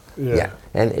 Bohana. Yeah,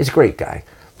 and he's a great guy.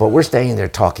 But we're standing there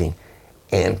talking,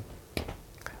 and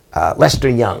Lester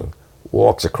Young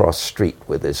walks across the street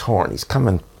with his horn. He's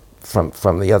coming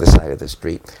from the other side of the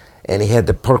street, and he had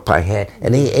the pork pie hat,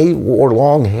 and he wore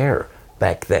long hair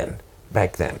back then.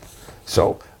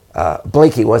 So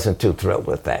Blakey wasn't too thrilled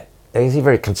with that. He's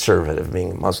very conservative,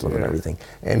 being a Muslim and everything.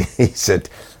 And he said,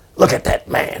 "Look at that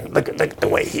man! Look at the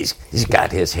way he's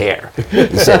got his hair."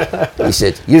 He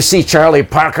said, "You see Charlie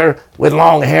Parker with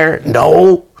long hair?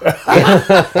 No."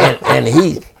 and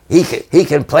he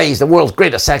can play. He's the world's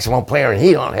greatest saxophone player, and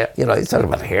he don't have, he's talking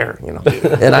about hair,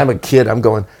 And I'm a kid. I'm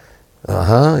going,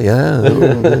 yeah,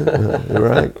 you're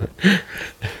right.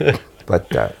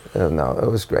 But no, it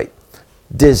was great.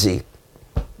 Dizzy,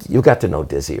 you got to know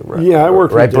Dizzy, right? Yeah, I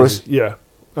worked right, with Bruce? Dizzy. Yeah,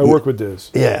 I worked with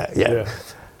Diz. Yeah.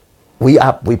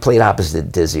 We played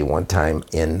opposite Dizzy one time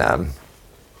in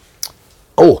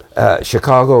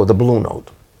Chicago, the Blue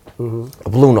Note.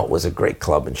 Blue Note was a great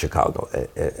club in Chicago.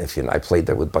 I played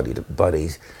there with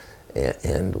buddies,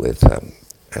 and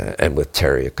with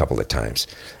Terry a couple of times.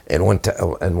 And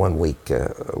one week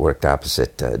worked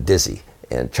opposite Dizzy,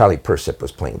 and Charlie Persip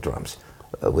was playing drums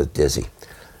with Dizzy,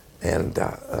 and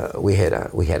we had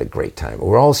a great time. We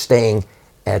were all staying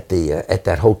at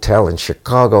that hotel in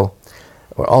Chicago,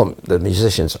 where all the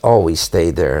musicians always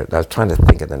stayed there. I was trying to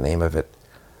think of the name of it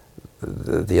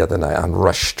the other night, on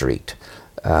Rush Street.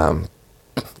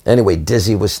 Anyway,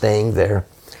 Dizzy was staying there,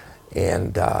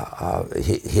 and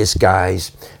his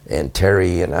guys and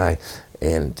Terry and I,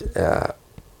 and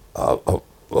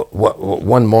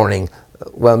one morning,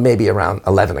 well, maybe around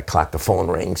 11 o'clock, the phone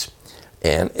rings,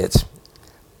 and it's,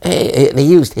 and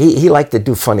he liked to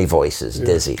do funny voices,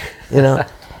 Dizzy,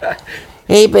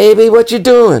 "Hey, baby, what you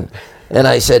doing?" And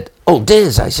I said, "Oh,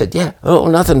 Diz." I said, "Yeah." "Oh,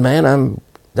 nothing, man.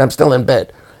 I'm still in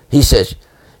bed." He says,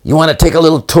 "You want to take a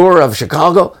little tour of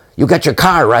Chicago? You got your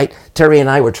car, right?" Terry and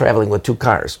I were traveling with two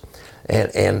cars,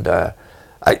 and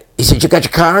he said, "You got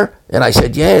your car?" And I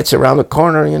said, "Yeah, it's around the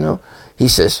corner, He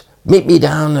says, meet me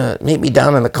down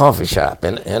in the coffee shop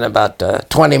in about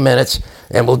 20 minutes,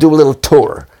 and we'll do a little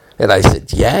tour." And I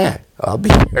said, "Yeah, I'll be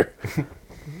there."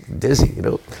 Dizzy,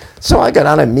 So I got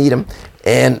on and meet him,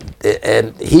 and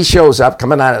he shows up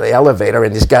coming out of the elevator,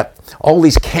 and he's got all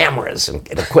these cameras and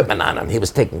equipment on him. He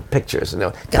was taking pictures,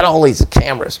 got all these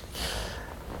cameras.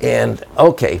 And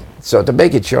okay, so to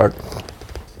make it short,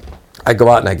 I go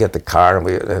out and I get the car,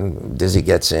 and Dizzy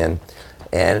gets in,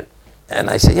 and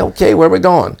I say, okay, where are we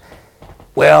going?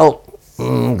 Well,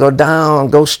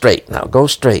 go straight now. Go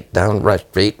straight down Rush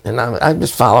Street. And I'm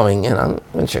just following,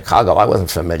 in Chicago. I wasn't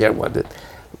familiar with it.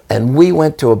 And we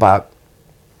went to about,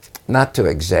 not to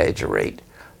exaggerate,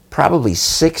 probably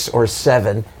 6 or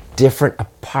 7 different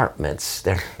apartments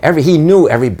there. He knew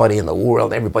everybody in the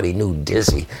world. Everybody knew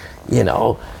Dizzy,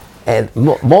 and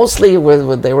mostly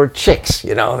they were chicks,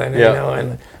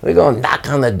 and we go and knock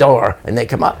on the door, and they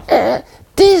come up,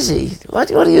 Dizzy,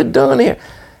 what are you doing here?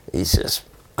 He says,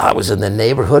 I was in the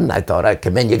neighborhood, and I thought I'd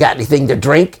come in. You got anything to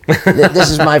drink? This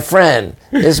is my friend.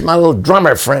 This is my little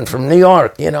drummer friend from New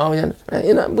York,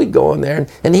 And we'd go in there,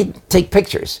 and he'd take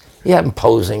pictures. He had him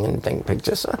posing and taking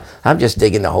pictures. So I'm just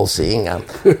digging the whole scene.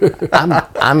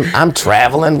 I'm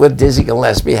traveling with Dizzy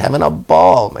Gillespie, having a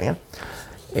ball, man.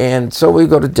 And so we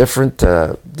go to different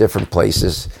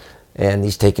places, and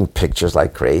he's taking pictures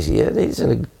like crazy. He's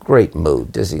in a great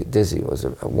mood. Dizzy was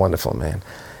a wonderful man,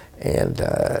 and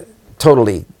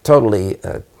totally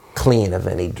clean of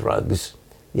any drugs.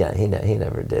 Yeah, he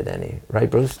never did any. Right,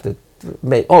 Bruce?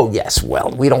 Oh yes. Well,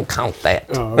 we don't count that.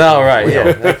 Oh, okay. Oh right.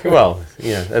 Yeah. Well,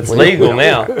 that's legal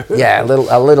now. Yeah,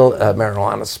 a little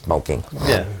marijuana smoking.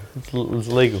 Yeah, it's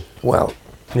legal. Well.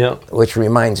 Yeah. Which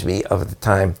reminds me of the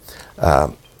time.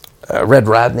 Red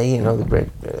Rodney, the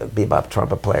great bebop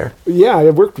trumpet player. Yeah, I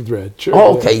worked with Red. Sure.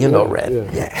 Oh, okay, you know Red.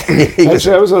 Yeah.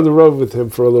 Actually, I was on the road with him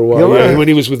for a little while. Yeah, when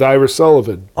he was with Ira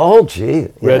Sullivan. Oh, gee.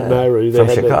 Red and Ira. From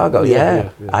Chicago, yeah.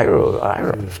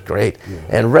 Ira was great. Yeah.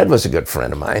 And Red was a good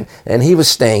friend of mine. And he was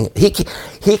staying,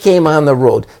 he came on the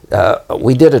road.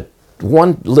 We did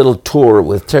one little tour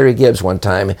with Terry Gibbs one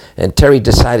time, and Terry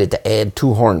decided to add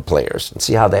 2 horn players and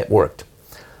see how that worked.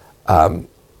 Bob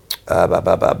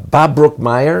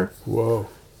Brookmeyer. Whoa.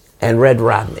 And Red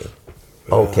Rodney.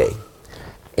 Okay.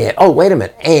 And wait a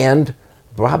minute. And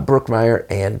Bob Brookmeyer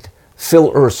and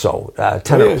Phil Urso,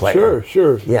 tenor player.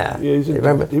 Sure. Yeah. He was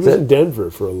in Denver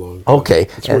for a long time. Okay.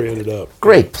 That's where he ended up.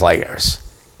 Great players.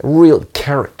 Real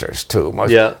characters too.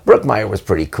 Yeah. Brookmeyer was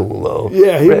pretty cool though.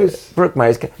 Yeah, he was.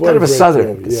 Brookmeyer's kind of a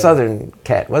southern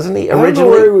cat, wasn't he? Originally, I don't know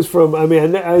where he was from. I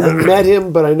mean, I met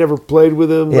him, but I never played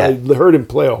with him. Yeah. I heard him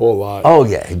play a whole lot. Oh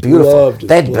yeah, beautiful. Loved his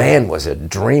that play. Band was a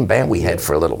dream band we had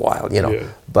for a little while, Yeah.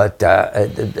 But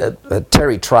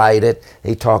Terry tried it.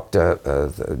 He talked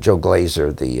Joe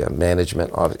Glazer, the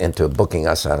management, into booking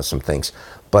us on some things.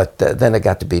 But then it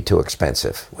got to be too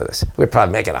expensive with us. We were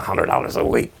probably making $100 a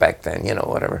week back then,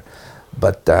 whatever.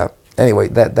 But anyway,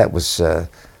 that was a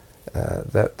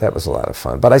lot of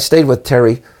fun. But I stayed with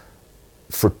Terry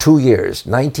for 2 years,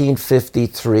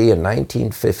 1953 and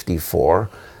 1954.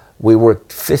 We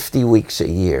worked 50 weeks a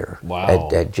year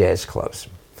at jazz clubs.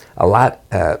 A lot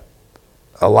at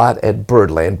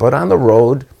Birdland, but on the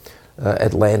road,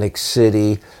 Atlantic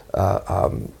City,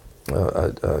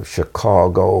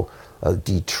 Chicago,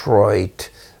 Detroit,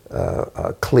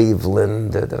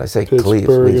 Cleveland. Did I say Pittsburgh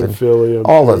Cleveland? And Philly.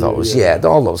 All of those,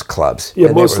 all those clubs. Yeah,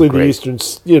 and mostly the Eastern,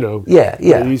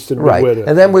 the Eastern right. Midwest.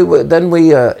 And then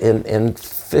we in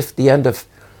the end of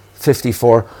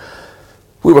 '54,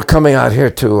 we were coming out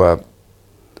here to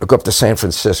go up to San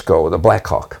Francisco, the Black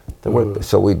Hawk.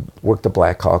 So we worked the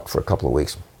Black Hawk for a couple of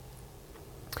weeks,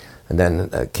 and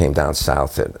then came down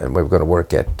south, and we were going to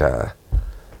work at a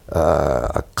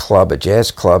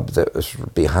jazz club that was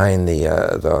behind the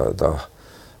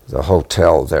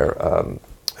hotel there.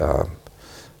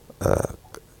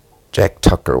 Jack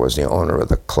Tucker was the owner of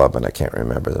the club, and I can't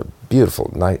remember. The beautiful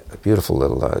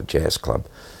little jazz club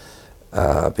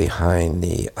behind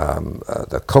the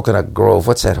Coconut Grove.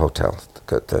 What's that hotel?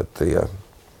 God,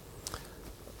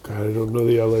 I don't know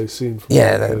the LA scene.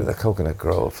 The Coconut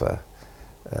Grove,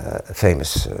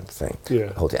 famous thing.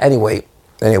 Yeah. Hotel. Anyway,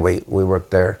 we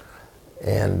worked there,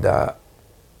 and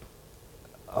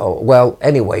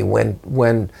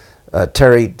when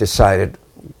Terry decided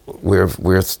we're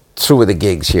through with the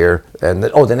gigs here, and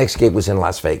the next gig was in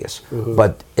Las Vegas. Mm-hmm.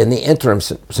 But in the interim,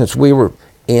 since we were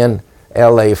in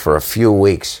L.A. for a few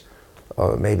weeks,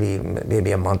 or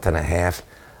maybe a month and a half,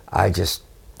 I just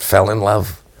fell in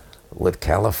love with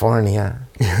California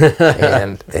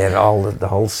and the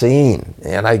whole scene.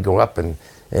 And I grew up in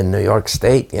New York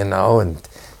State, and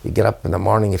you get up in the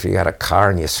morning if you got a car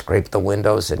and you scrape the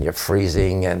windows and you're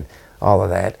freezing and all of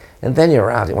that. And then you're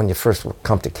out, when you first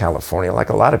come to California, like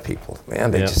a lot of people,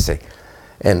 man, they just say,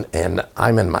 and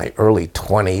I'm in my early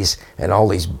 20s and all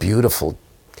these beautiful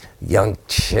young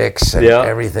chicks and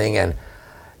everything, and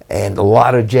a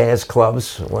lot of jazz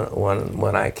clubs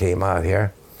when I came out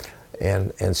here.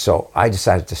 And so I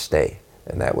decided to stay,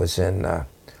 and that was in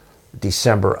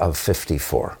December of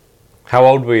 '54. How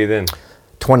old were you then?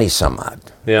 20 some odd,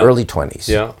 Yeah. early 20s.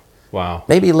 Yeah. Wow.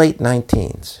 Maybe late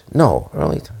 19s. No,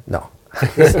 no.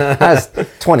 I was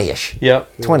 20-ish.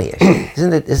 Yep. 20-ish.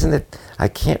 Isn't it? I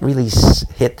can't really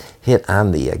hit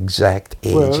on the exact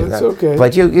age. Well, of that's that. okay.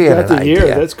 But you get Got an the year.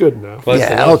 idea. That's good enough. Close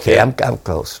Yeah, enough, okay, yeah. I'm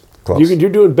close. Close. You're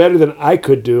doing better than I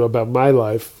could do about my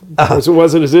life, because it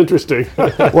wasn't as interesting.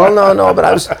 Well, no,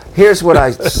 but here's what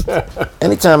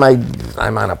anytime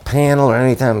I'm on a panel or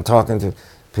anytime I'm talking to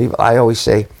people, I always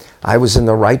say, I was in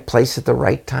the right place at the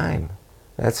right time.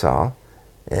 That's all.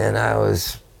 And I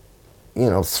was,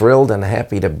 thrilled and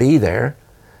happy to be there.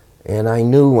 And I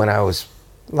knew when I was,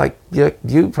 like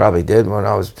you probably did, when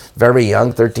I was very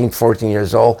young, 13, 14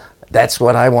 years old, that's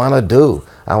what I want to do.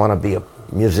 I want to be a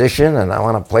musician and I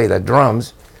want to play the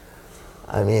drums.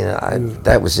 I mean,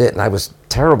 that was it. And I was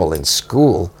terrible in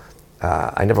school.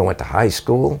 I never went to high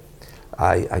school.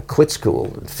 I quit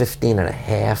school at 15 and a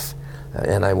half.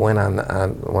 And I went on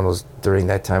one of those, during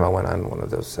that time I went on one of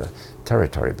those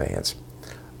territory bands.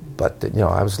 But,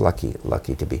 I was lucky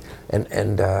to be.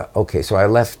 Okay, so I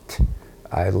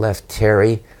left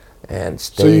Terry and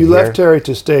stayed So you here. left Terry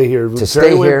to stay here. To Terry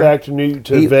stay went here. back to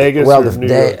Vegas or New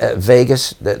York.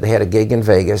 Vegas, they had a gig in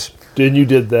Vegas. Then you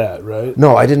did that, right?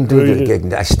 No, I didn't do No, you the didn't.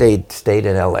 gig. I stayed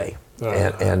in L.A.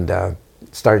 and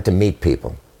started to meet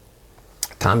people.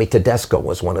 Tommy Tedesco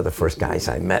was one of the first guys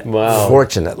I met. Wow.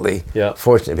 Fortunately, Yeah.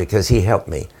 because he helped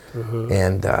me,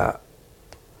 and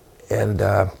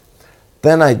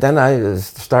then I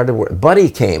started work. Buddy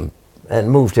came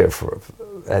and moved here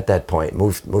at that point.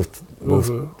 Moved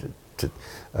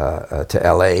to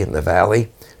L.A. in the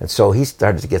Valley, and so he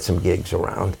started to get some gigs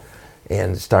around,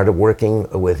 and started working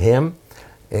with him,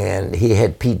 and he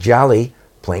had Pete Jolly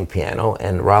playing piano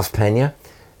and Ralph Pena,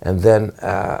 and then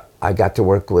I got to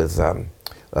work with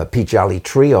Pete Jolly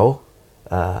Trio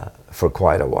for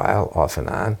quite a while, off and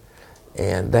on,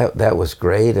 and that was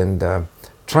great. And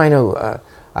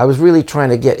I was really trying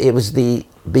to get. It was the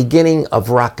beginning of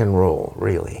rock and roll,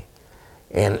 really,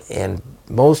 and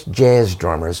most jazz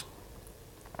drummers.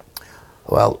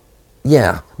 Well,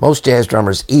 yeah, most jazz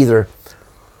drummers either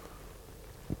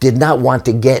did not want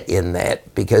to get in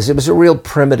that because it was a real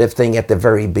primitive thing at the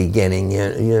very beginning.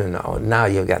 Now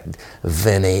you got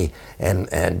Vinny and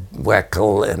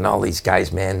Weckl and all these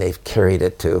guys, man. They've carried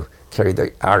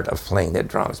the art of playing the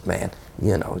drums, man.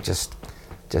 Just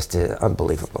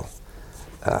unbelievable.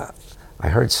 I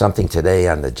heard something today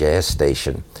on the jazz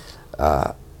station.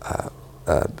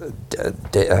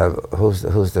 Who's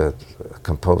the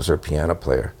composer, piano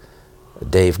player?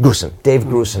 Dave Grusin. Dave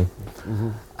Grusin.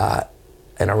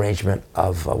 An arrangement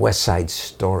of West Side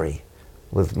Story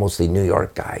with mostly New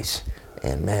York guys,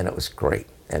 and man, it was great.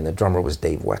 And the drummer was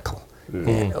Dave Weckl. And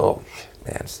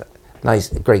man, nice,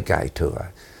 great guy too.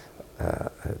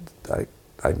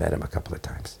 I met him a couple of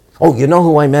times. Oh, you know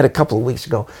who I met a couple of weeks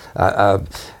ago?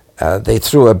 They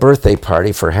threw a birthday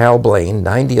party for Hal Blaine,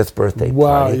 90th birthday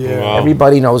party. Yeah. Wow.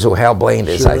 Everybody knows who Hal Blaine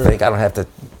is, I Sure. think. I don't have to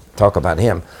talk about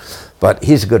him. But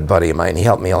he's a good buddy of mine. He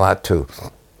helped me a lot, too.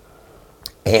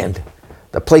 And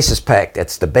the place is packed.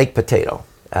 It's the Baked Potato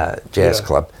Jazz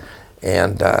Club.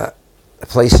 And the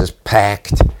place is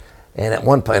packed. And at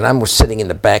one point, and I'm sitting in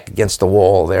the back against the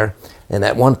wall there. And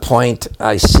at one point,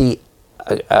 I see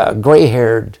a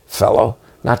gray-haired fellow,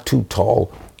 not too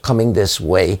tall, coming this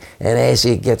way. And as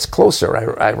he gets closer,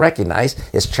 I recognize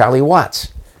it's Charlie Watts.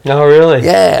 Oh, really?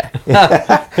 Yeah.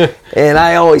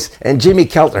 And Jimmy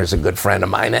Keltner is a good friend of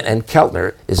mine, and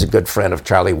Keltner is a good friend of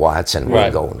Charlie Watts and Right.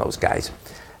 Ringo and those guys.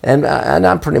 And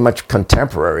I'm pretty much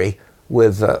contemporary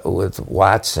with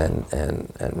Watts and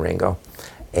Ringo.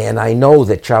 And I know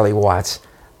that Charlie Watts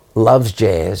loves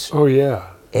jazz, Oh, yeah.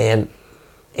 and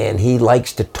he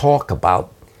likes to talk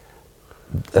about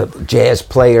jazz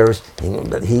players.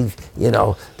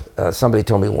 Somebody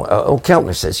told me,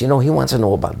 Keltner says, he wants to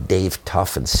know about Dave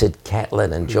Tuff and Sid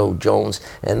Catlin and Joe Jones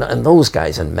and those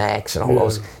guys and Max and all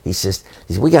those. He says,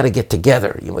 we got to get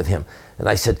together with him. And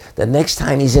I said, the next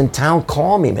time he's in town,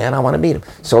 call me, man. I want to meet him.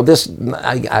 So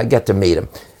I get to meet him.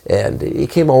 And he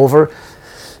came over,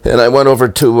 and I went over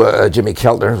to Jimmy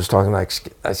Keltner, who was talking like,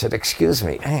 I said, excuse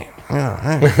me.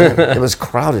 It was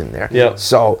crowded in there. Yeah.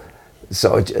 So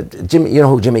Jimmy, you know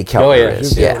who Jimmy Keltner Oh, yeah.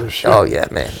 is? Jimmy Yeah. Keltner, sure. Oh, yeah,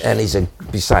 man. And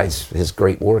besides his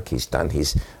great work he's done,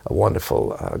 he's a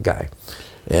wonderful guy.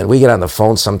 And we get on the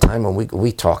phone sometime and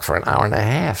we talk for an hour and a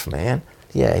half, man.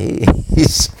 Yeah,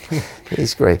 he's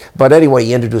great. But anyway,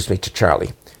 he introduced me to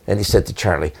Charlie. And he said to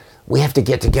Charlie, we have to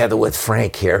get together with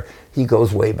Frank here. He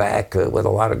goes way back with a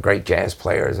lot of great jazz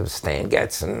players, of Stan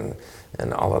Getz and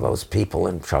all of those people.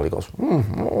 And Charlie goes,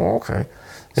 okay.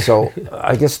 So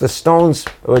I guess the Stones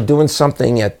were doing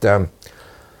something at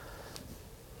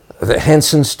the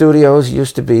Henson Studios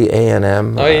used to be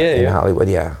A&M Oh, yeah, in yeah. Hollywood.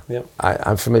 Yeah, Yep.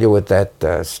 I'm familiar with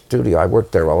that studio. I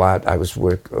worked there a lot. I was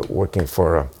working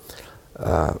for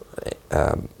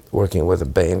working with a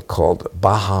band called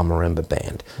Baja Marimba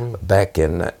Band back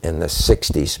in the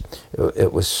 '60s.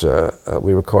 It was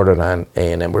we recorded on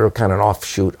A&M. We were kind of an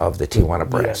offshoot of the Tijuana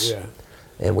Brass, Yeah,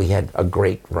 and we had a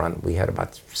great run. We had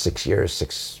about 6 years,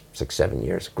 7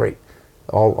 years. Great,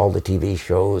 all the TV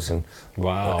shows and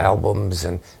Wow. albums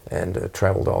and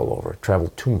traveled all over.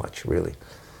 Traveled too much, really.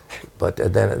 But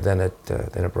then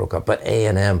it broke up. But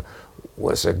A&M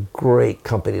was a great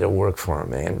company to work for,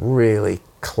 man. Really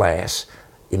class.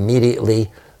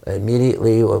 Immediately,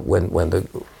 when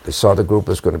they saw the group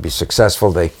was going to be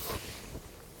successful, they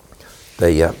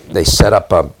set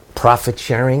up a profit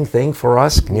sharing thing for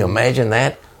us. Can you imagine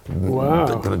that? Wow.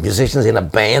 The musicians in a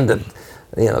band, that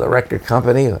the record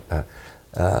company,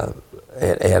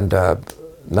 and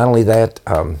not only that,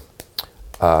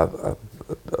 a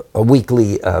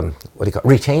weekly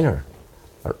retainer.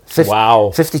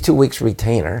 Wow. 52 weeks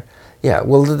retainer. Yeah.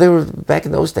 Well, they were back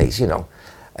in those days.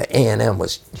 A&M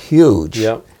was huge.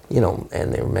 Yep.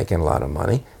 And they were making a lot of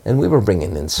money, and we were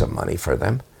bringing in some money for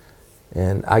them.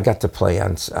 And I got to play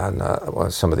on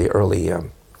some of the early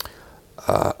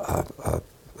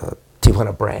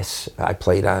Tijuana Brass. I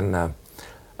played on an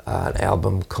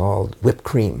album called Whipped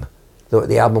Cream,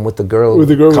 the album with the girl With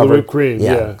the girl with the cover. whipped cream,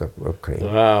 yeah. Whipped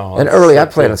Cream. Wow, And that's early, so I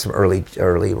played cool. on some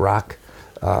early rock,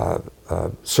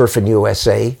 Surfing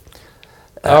USA.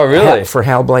 Oh, really? For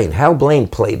Hal Blaine. Hal Blaine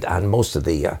played on most of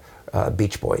the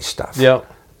Beach Boys stuff. Yep.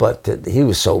 But he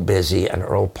was so busy, and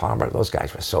Earl Palmer, those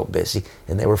guys were so busy,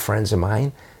 and they were friends of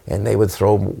mine, and they would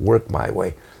throw work my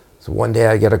way. So one day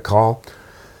I get a call,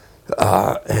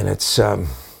 and it's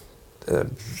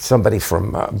somebody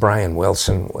from Brian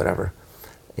Wilson, whatever,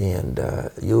 and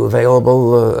you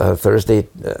available Thursday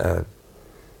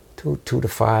 2 to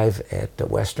 5 at the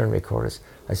Western Recorders?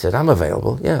 I said, I'm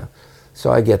available, yeah.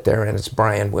 So I get there, and it's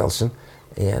Brian Wilson,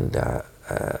 and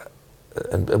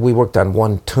we worked on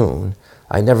one tune.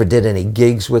 I never did any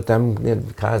gigs with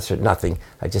them, concert, nothing.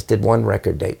 I just did one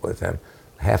record date with them,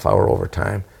 half-hour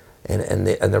overtime, and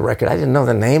the record, I didn't know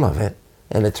the name of it,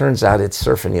 and it turns out it's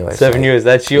Surfing USA. 7 years.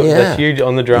 That's huge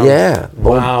on the drums. Yeah. Boom,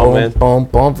 Wow, boom, man. boom,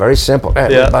 boom. Very simple.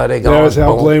 Everybody going. That was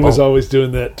how boom, Blaine was boom. always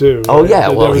doing that too. Oh, right? yeah,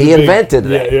 That well, was he a big- invented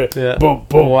that. Yeah. Yeah. Boom,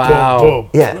 boom, Wow. boom, boom.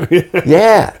 Yeah,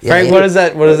 yeah. Frank, what does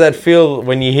that feel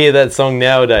when you hear that song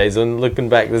nowadays? And looking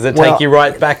back, does it Well, take you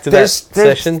right back to that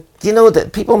session? That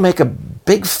people make a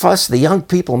big fuss. The young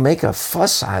people make a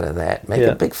fuss out of that. Make Yeah.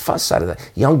 a big fuss out of that.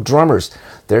 Young drummers.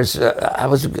 There's. I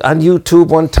was on YouTube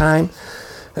one time,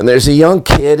 and there's a young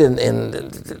kid in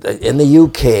the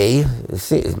UK.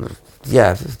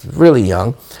 Yeah, really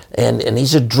young, and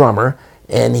he's a drummer,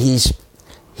 and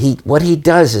what he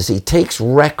does is he takes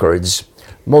records,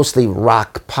 mostly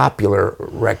rock popular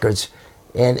records,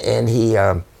 and he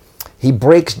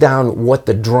breaks down what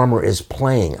the drummer is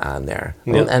playing on there,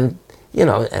 Yep. and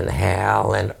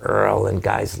Hal and Earl and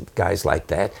guys like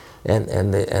that,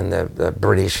 and the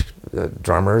British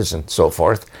drummers and so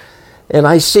forth, and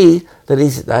I see that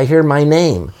I hear my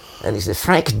name, and he says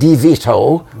Frank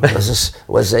DeVito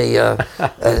was a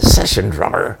session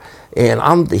drummer,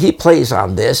 and he plays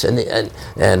on this,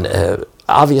 and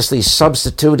obviously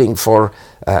substituting for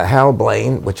Hal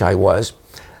Blaine, which I was.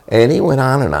 And he went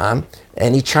on,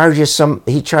 and he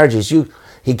gives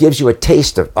you a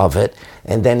taste of it,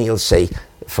 and then he'll say,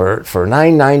 for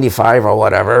 $9.95 or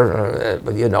whatever,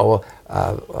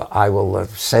 I will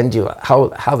send you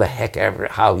how the heck ever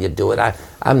how you do it.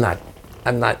 I'm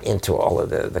not into all of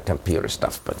the computer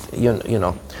stuff, but you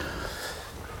know.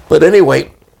 But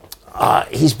anyway,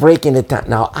 he's breaking it down.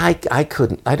 Now I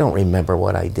don't remember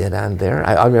what I did on there.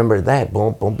 I remember that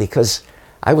boom boom because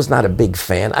I was not a big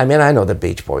fan. I mean, I know the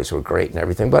Beach Boys were great and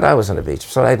everything, but I wasn't a Beach,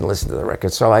 so I didn't listen to the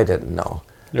records, so I didn't know.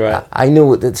 Right. I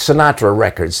knew the Sinatra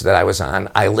records that I was on.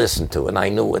 I listened to, and I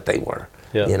knew what they were.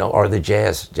 Yeah. Or the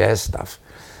jazz stuff.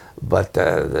 But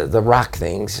the rock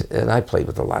things, and I played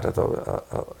with a lot of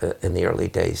those in the early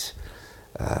days.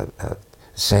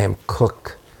 Sam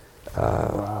Cooke.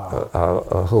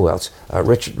 Who else?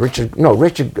 Richard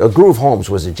Groove Holmes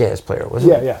was a jazz player,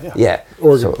 wasn't he? Yeah.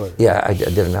 Organ player. Yeah, I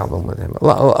did an album with him.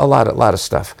 A lot of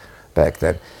stuff back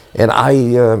then. And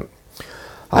I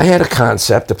had a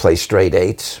concept to play straight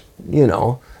eights,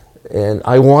 and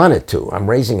I wanted to. I'm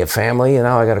raising a family,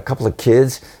 I got a couple of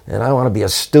kids, and I want to be a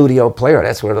studio player.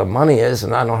 That's where the money is,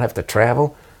 and I don't have to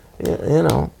travel,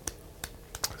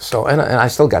 So, and I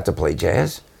still got to play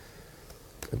jazz.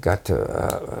 Got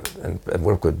to and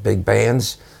work with big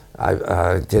bands.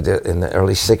 I did it in the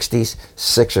early 60s,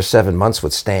 6 or 7 months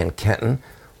with Stan Kenton,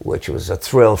 which was a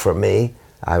thrill for me.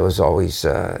 I was always,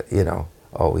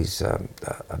 always a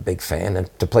big fan,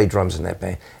 and to play drums in that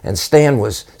band. And Stan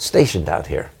was stationed out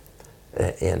here,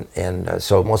 and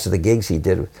so most of the gigs he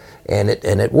did, and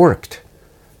it worked.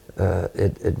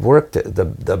 It worked.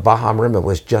 The Baja Marimba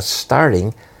was just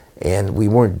starting, and we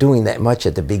weren't doing that much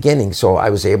at the beginning, so I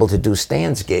was able to do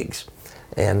Stan's gigs,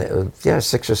 and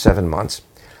 6 or 7 months,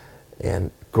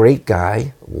 and great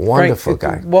guy, wonderful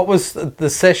Frank, guy. What was the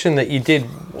session that you did?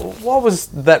 What was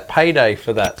that payday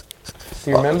for that?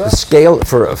 Do you remember? The scale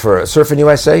for Surfing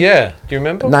USA? Yeah. Do you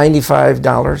remember?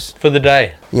 $95. For the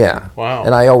day. Yeah. Wow.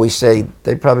 And I always say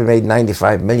they probably made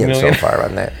 95 million so far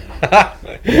on that.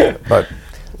 Yeah, but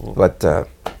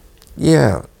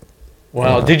yeah.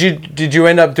 Wow. Did you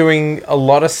end up doing a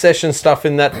lot of session stuff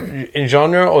in that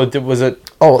genre, or was it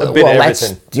a bit of everything?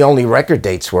 That's the only record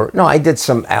dates were. No, I did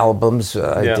some albums.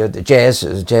 I did jazz.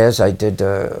 I did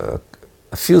a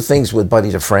few things with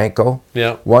Buddy DeFranco.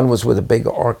 Yeah. One was with a big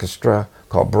orchestra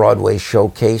called Broadway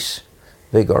Showcase.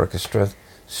 Big orchestra,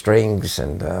 strings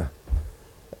and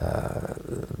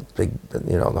big,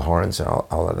 the horns and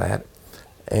all of that.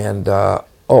 And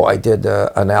I did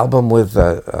an album with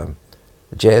a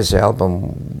jazz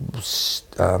album.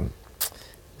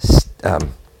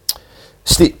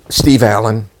 Steve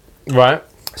Allen. Right.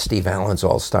 Steve Allen's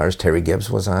All Stars. Terry Gibbs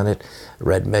was on it.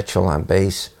 Red Mitchell on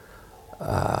bass.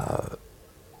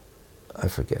 I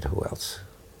forget who else.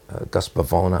 Gus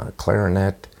Bavona on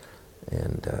clarinet,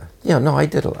 and I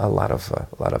did a lot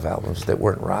of albums that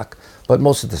weren't rock, but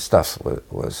most of the stuff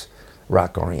was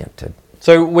rock oriented.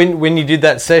 So when you did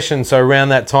that session, so around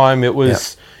that time, it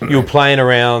was you were playing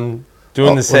around,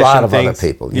 doing the session a lot of things.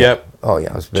 other people. Yeah. Yep. Oh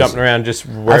yeah, I was busy. Jumping around just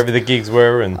wherever the gigs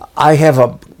were, and I have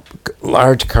a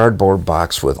large cardboard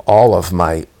box with all of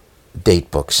my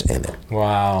date books in it.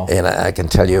 wow. And I can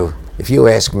tell you, if you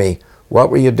ask me, what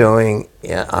were you doing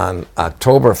on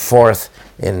October 4th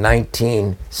in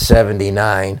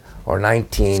 1979 or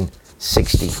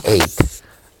 1968?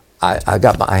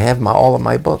 I have all of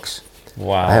my books.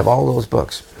 Wow. I have all those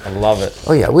books. I love it.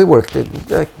 Oh yeah, we worked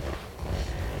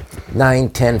 9,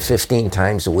 10, 15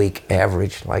 times a week,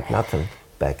 average, like nothing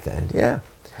back then. Yeah.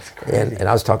 That's crazy. And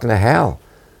I was talking to Hal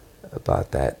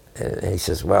about that, and he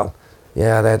says, well,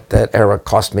 yeah, that era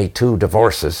cost me 2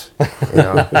 divorces,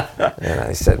 And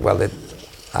I said, well,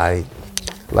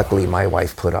 luckily my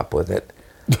wife put up with it.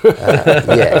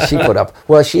 Yeah, she put up.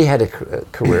 Well, she had a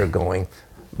career going.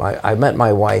 I met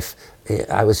my wife.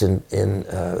 I was in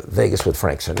Vegas with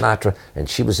Frank Sinatra, and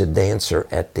she was a dancer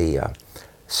at the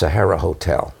Sahara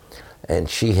Hotel, and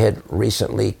she had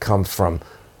recently come from.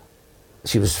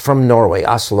 She was from Norway,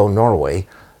 Oslo, Norway,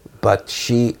 but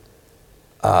she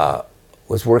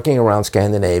was working around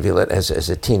Scandinavia as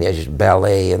a teenager,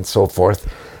 ballet and so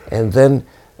forth, and then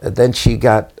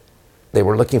they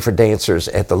were looking for dancers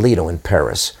at the Lido in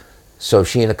Paris, so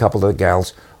she and a couple of the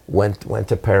gals went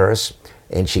to Paris,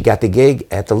 and she got the gig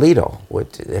at the Lido.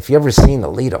 If you ever seen the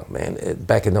Lido, man,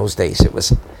 back in those days,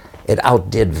 it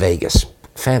outdid Vegas.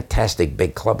 Fantastic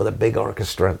big club with a big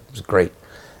orchestra. It was great,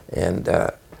 and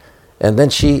then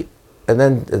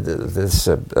this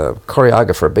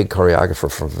choreographer, a big choreographer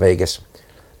from Vegas,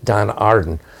 Don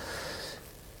Arden,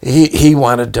 he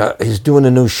wanted he's doing a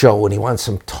new show, and he wants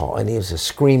some tall, and he was a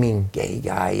screaming gay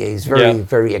guy. He's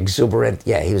very exuberant.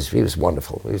 Yeah, he was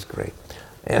wonderful. He was great,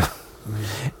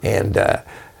 and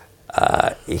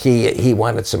he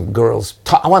wanted some girls.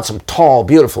 I want some tall,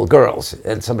 beautiful girls.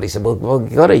 And somebody said, well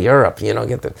go to Europe,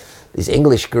 get these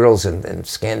English girls and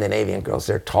Scandinavian girls.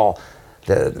 They're tall.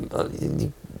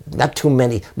 Not too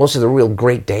many. Most of the real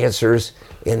great dancers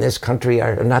in this country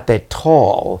are not that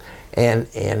tall, and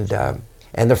the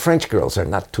French girls are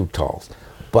not too tall,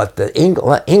 but the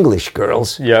English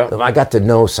girls. Yeah. I got to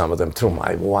know some of them through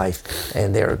my wife,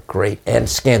 and they're great. And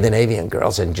Scandinavian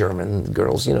girls and German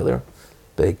girls, they're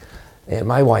big. And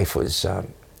my wife was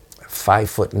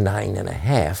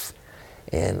 5'9.5",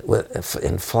 and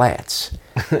in flats,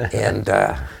 and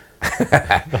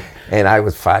and I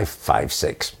was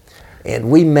 5'6".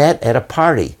 And we met at a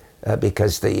party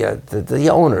because the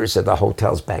owners of the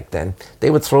hotels back then, they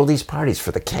would throw these parties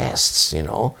for the casts, and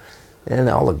all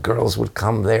the girls would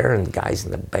come there and guys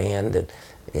in the band,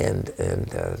 and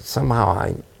somehow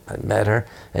I met her,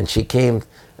 and she came,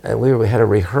 and we had a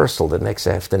rehearsal the next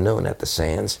afternoon at the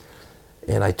Sands,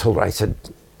 and I told her, I said,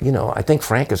 I think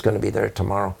Frank is going to be there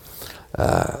tomorrow.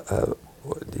 Have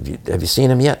you seen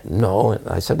him yet? No. And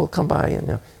I said, well, come by,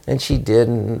 and she did,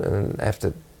 and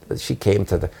after. She came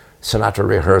to the Sinatra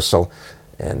rehearsal,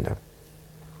 and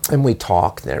we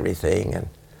talked and everything,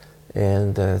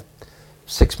 and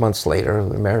 6 months later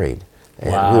we were married,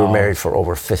 and we were married for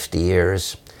over 50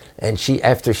 years, And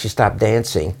after she stopped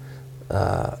dancing,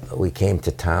 we came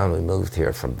to town. We moved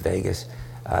here from Vegas.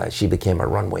 She became a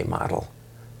runway model,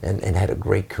 and had a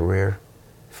great career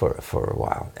for a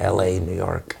while. L.A., New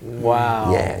York.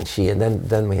 Wow. Yeah, and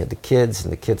then we had the kids,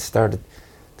 and the kids started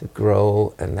to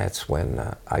grow, and that's when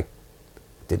I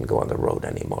didn't go on the road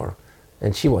anymore.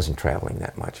 And she wasn't traveling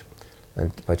that much,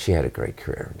 but she had a great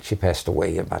career. She passed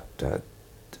away about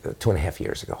 2.5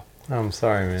 years ago. I'm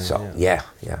sorry, man. So yeah.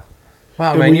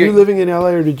 Wow, And man. were you living in LA,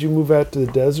 or did you move out to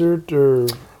the desert, or?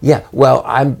 Yeah, well,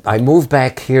 I moved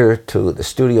back here to the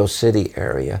Studio City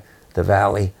area, the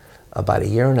Valley, about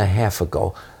 1.5 years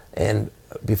ago. And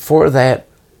before that,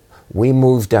 we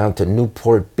moved down to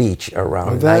Newport Beach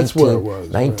around that's where it was,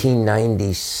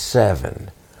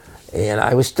 1997. And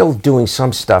I was still doing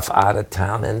some stuff out of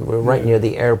town, and we're right near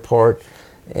the airport.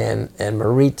 And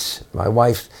Maritz, my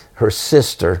wife, her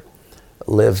sister,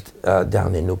 lived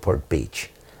down in Newport Beach.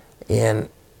 And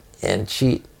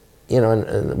she,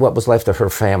 and what was left of her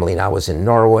family now was in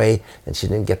Norway, and she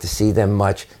didn't get to see them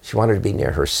much. She wanted to be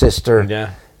near her sister.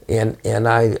 Yeah. And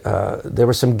I there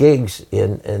were some gigs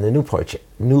in the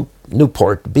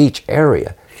Newport Beach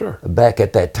area. Sure. Back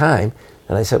at that time,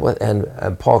 and I said, "What?" And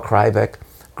Paul Krybeck,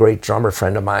 great drummer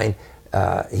friend of mine,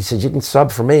 he said, "You can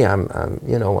sub for me. I'm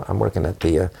working at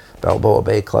the Balboa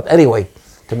Bay Club." Anyway,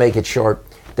 to make it short,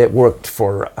 that worked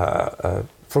for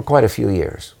quite a few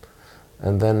years.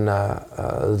 And then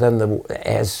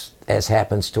as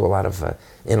happens to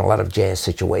in a lot of jazz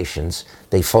situations,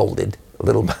 they folded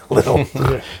little by little.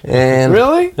 And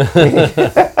Really? I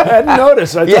hadn't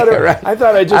noticed. I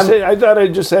thought I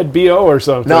just had BO or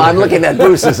something. no, I'm looking at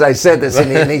Bruce as I said this,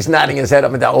 and he's nodding his head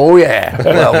up and down. Oh yeah.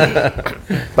 Well,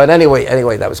 but anyway,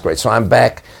 that was great. So I'm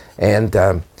back, and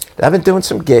I've been doing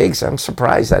some gigs. I'm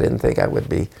surprised. I didn't think I would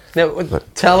be. Now,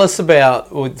 tell us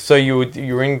about. So you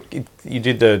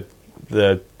did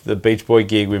the Beach Boy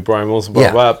gig with Brian Wilson, blah,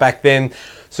 Yeah. blah, back then.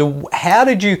 So how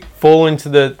did you fall into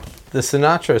the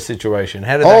Sinatra situation?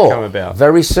 How did that come about?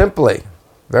 Very simply.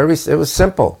 It was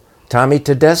simple. Tommy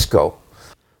Tedesco.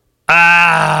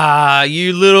 Ah,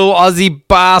 you little Aussie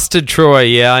bastard, Troy.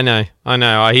 Yeah, I know.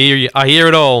 I hear you. I hear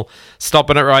it all.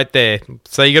 Stopping it right there.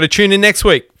 So you got to tune in next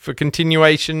week for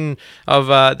continuation of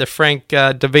the Frank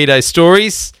DeVito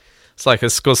stories. It's like a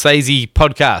Scorsese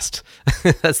podcast.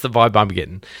 That's the vibe I'm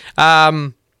getting.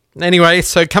 Anyway,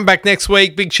 so come back next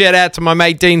week. Big shout out to my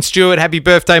mate Dean Stewart. Happy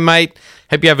birthday, mate.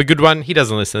 Hope you have a good one. He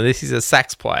doesn't listen to this. He's a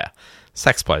sax player.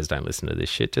 Sax players don't listen to this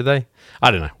shit, do they?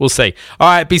 I don't know. We'll see. All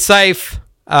right, be safe.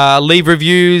 Leave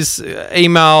reviews,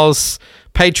 emails,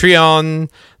 Patreon.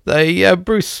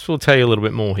 Bruce will tell you a little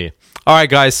bit more here. All right,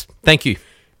 guys. Thank you.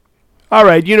 All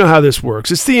right, you know how this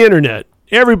works. It's the internet.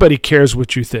 Everybody cares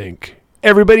what you think.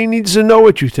 Everybody needs to know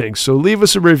what you think. So leave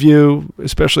us a review,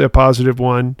 especially a positive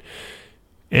one.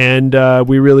 And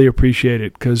we really appreciate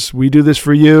it because we do this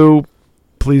for you.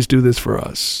 Please do this for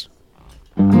us.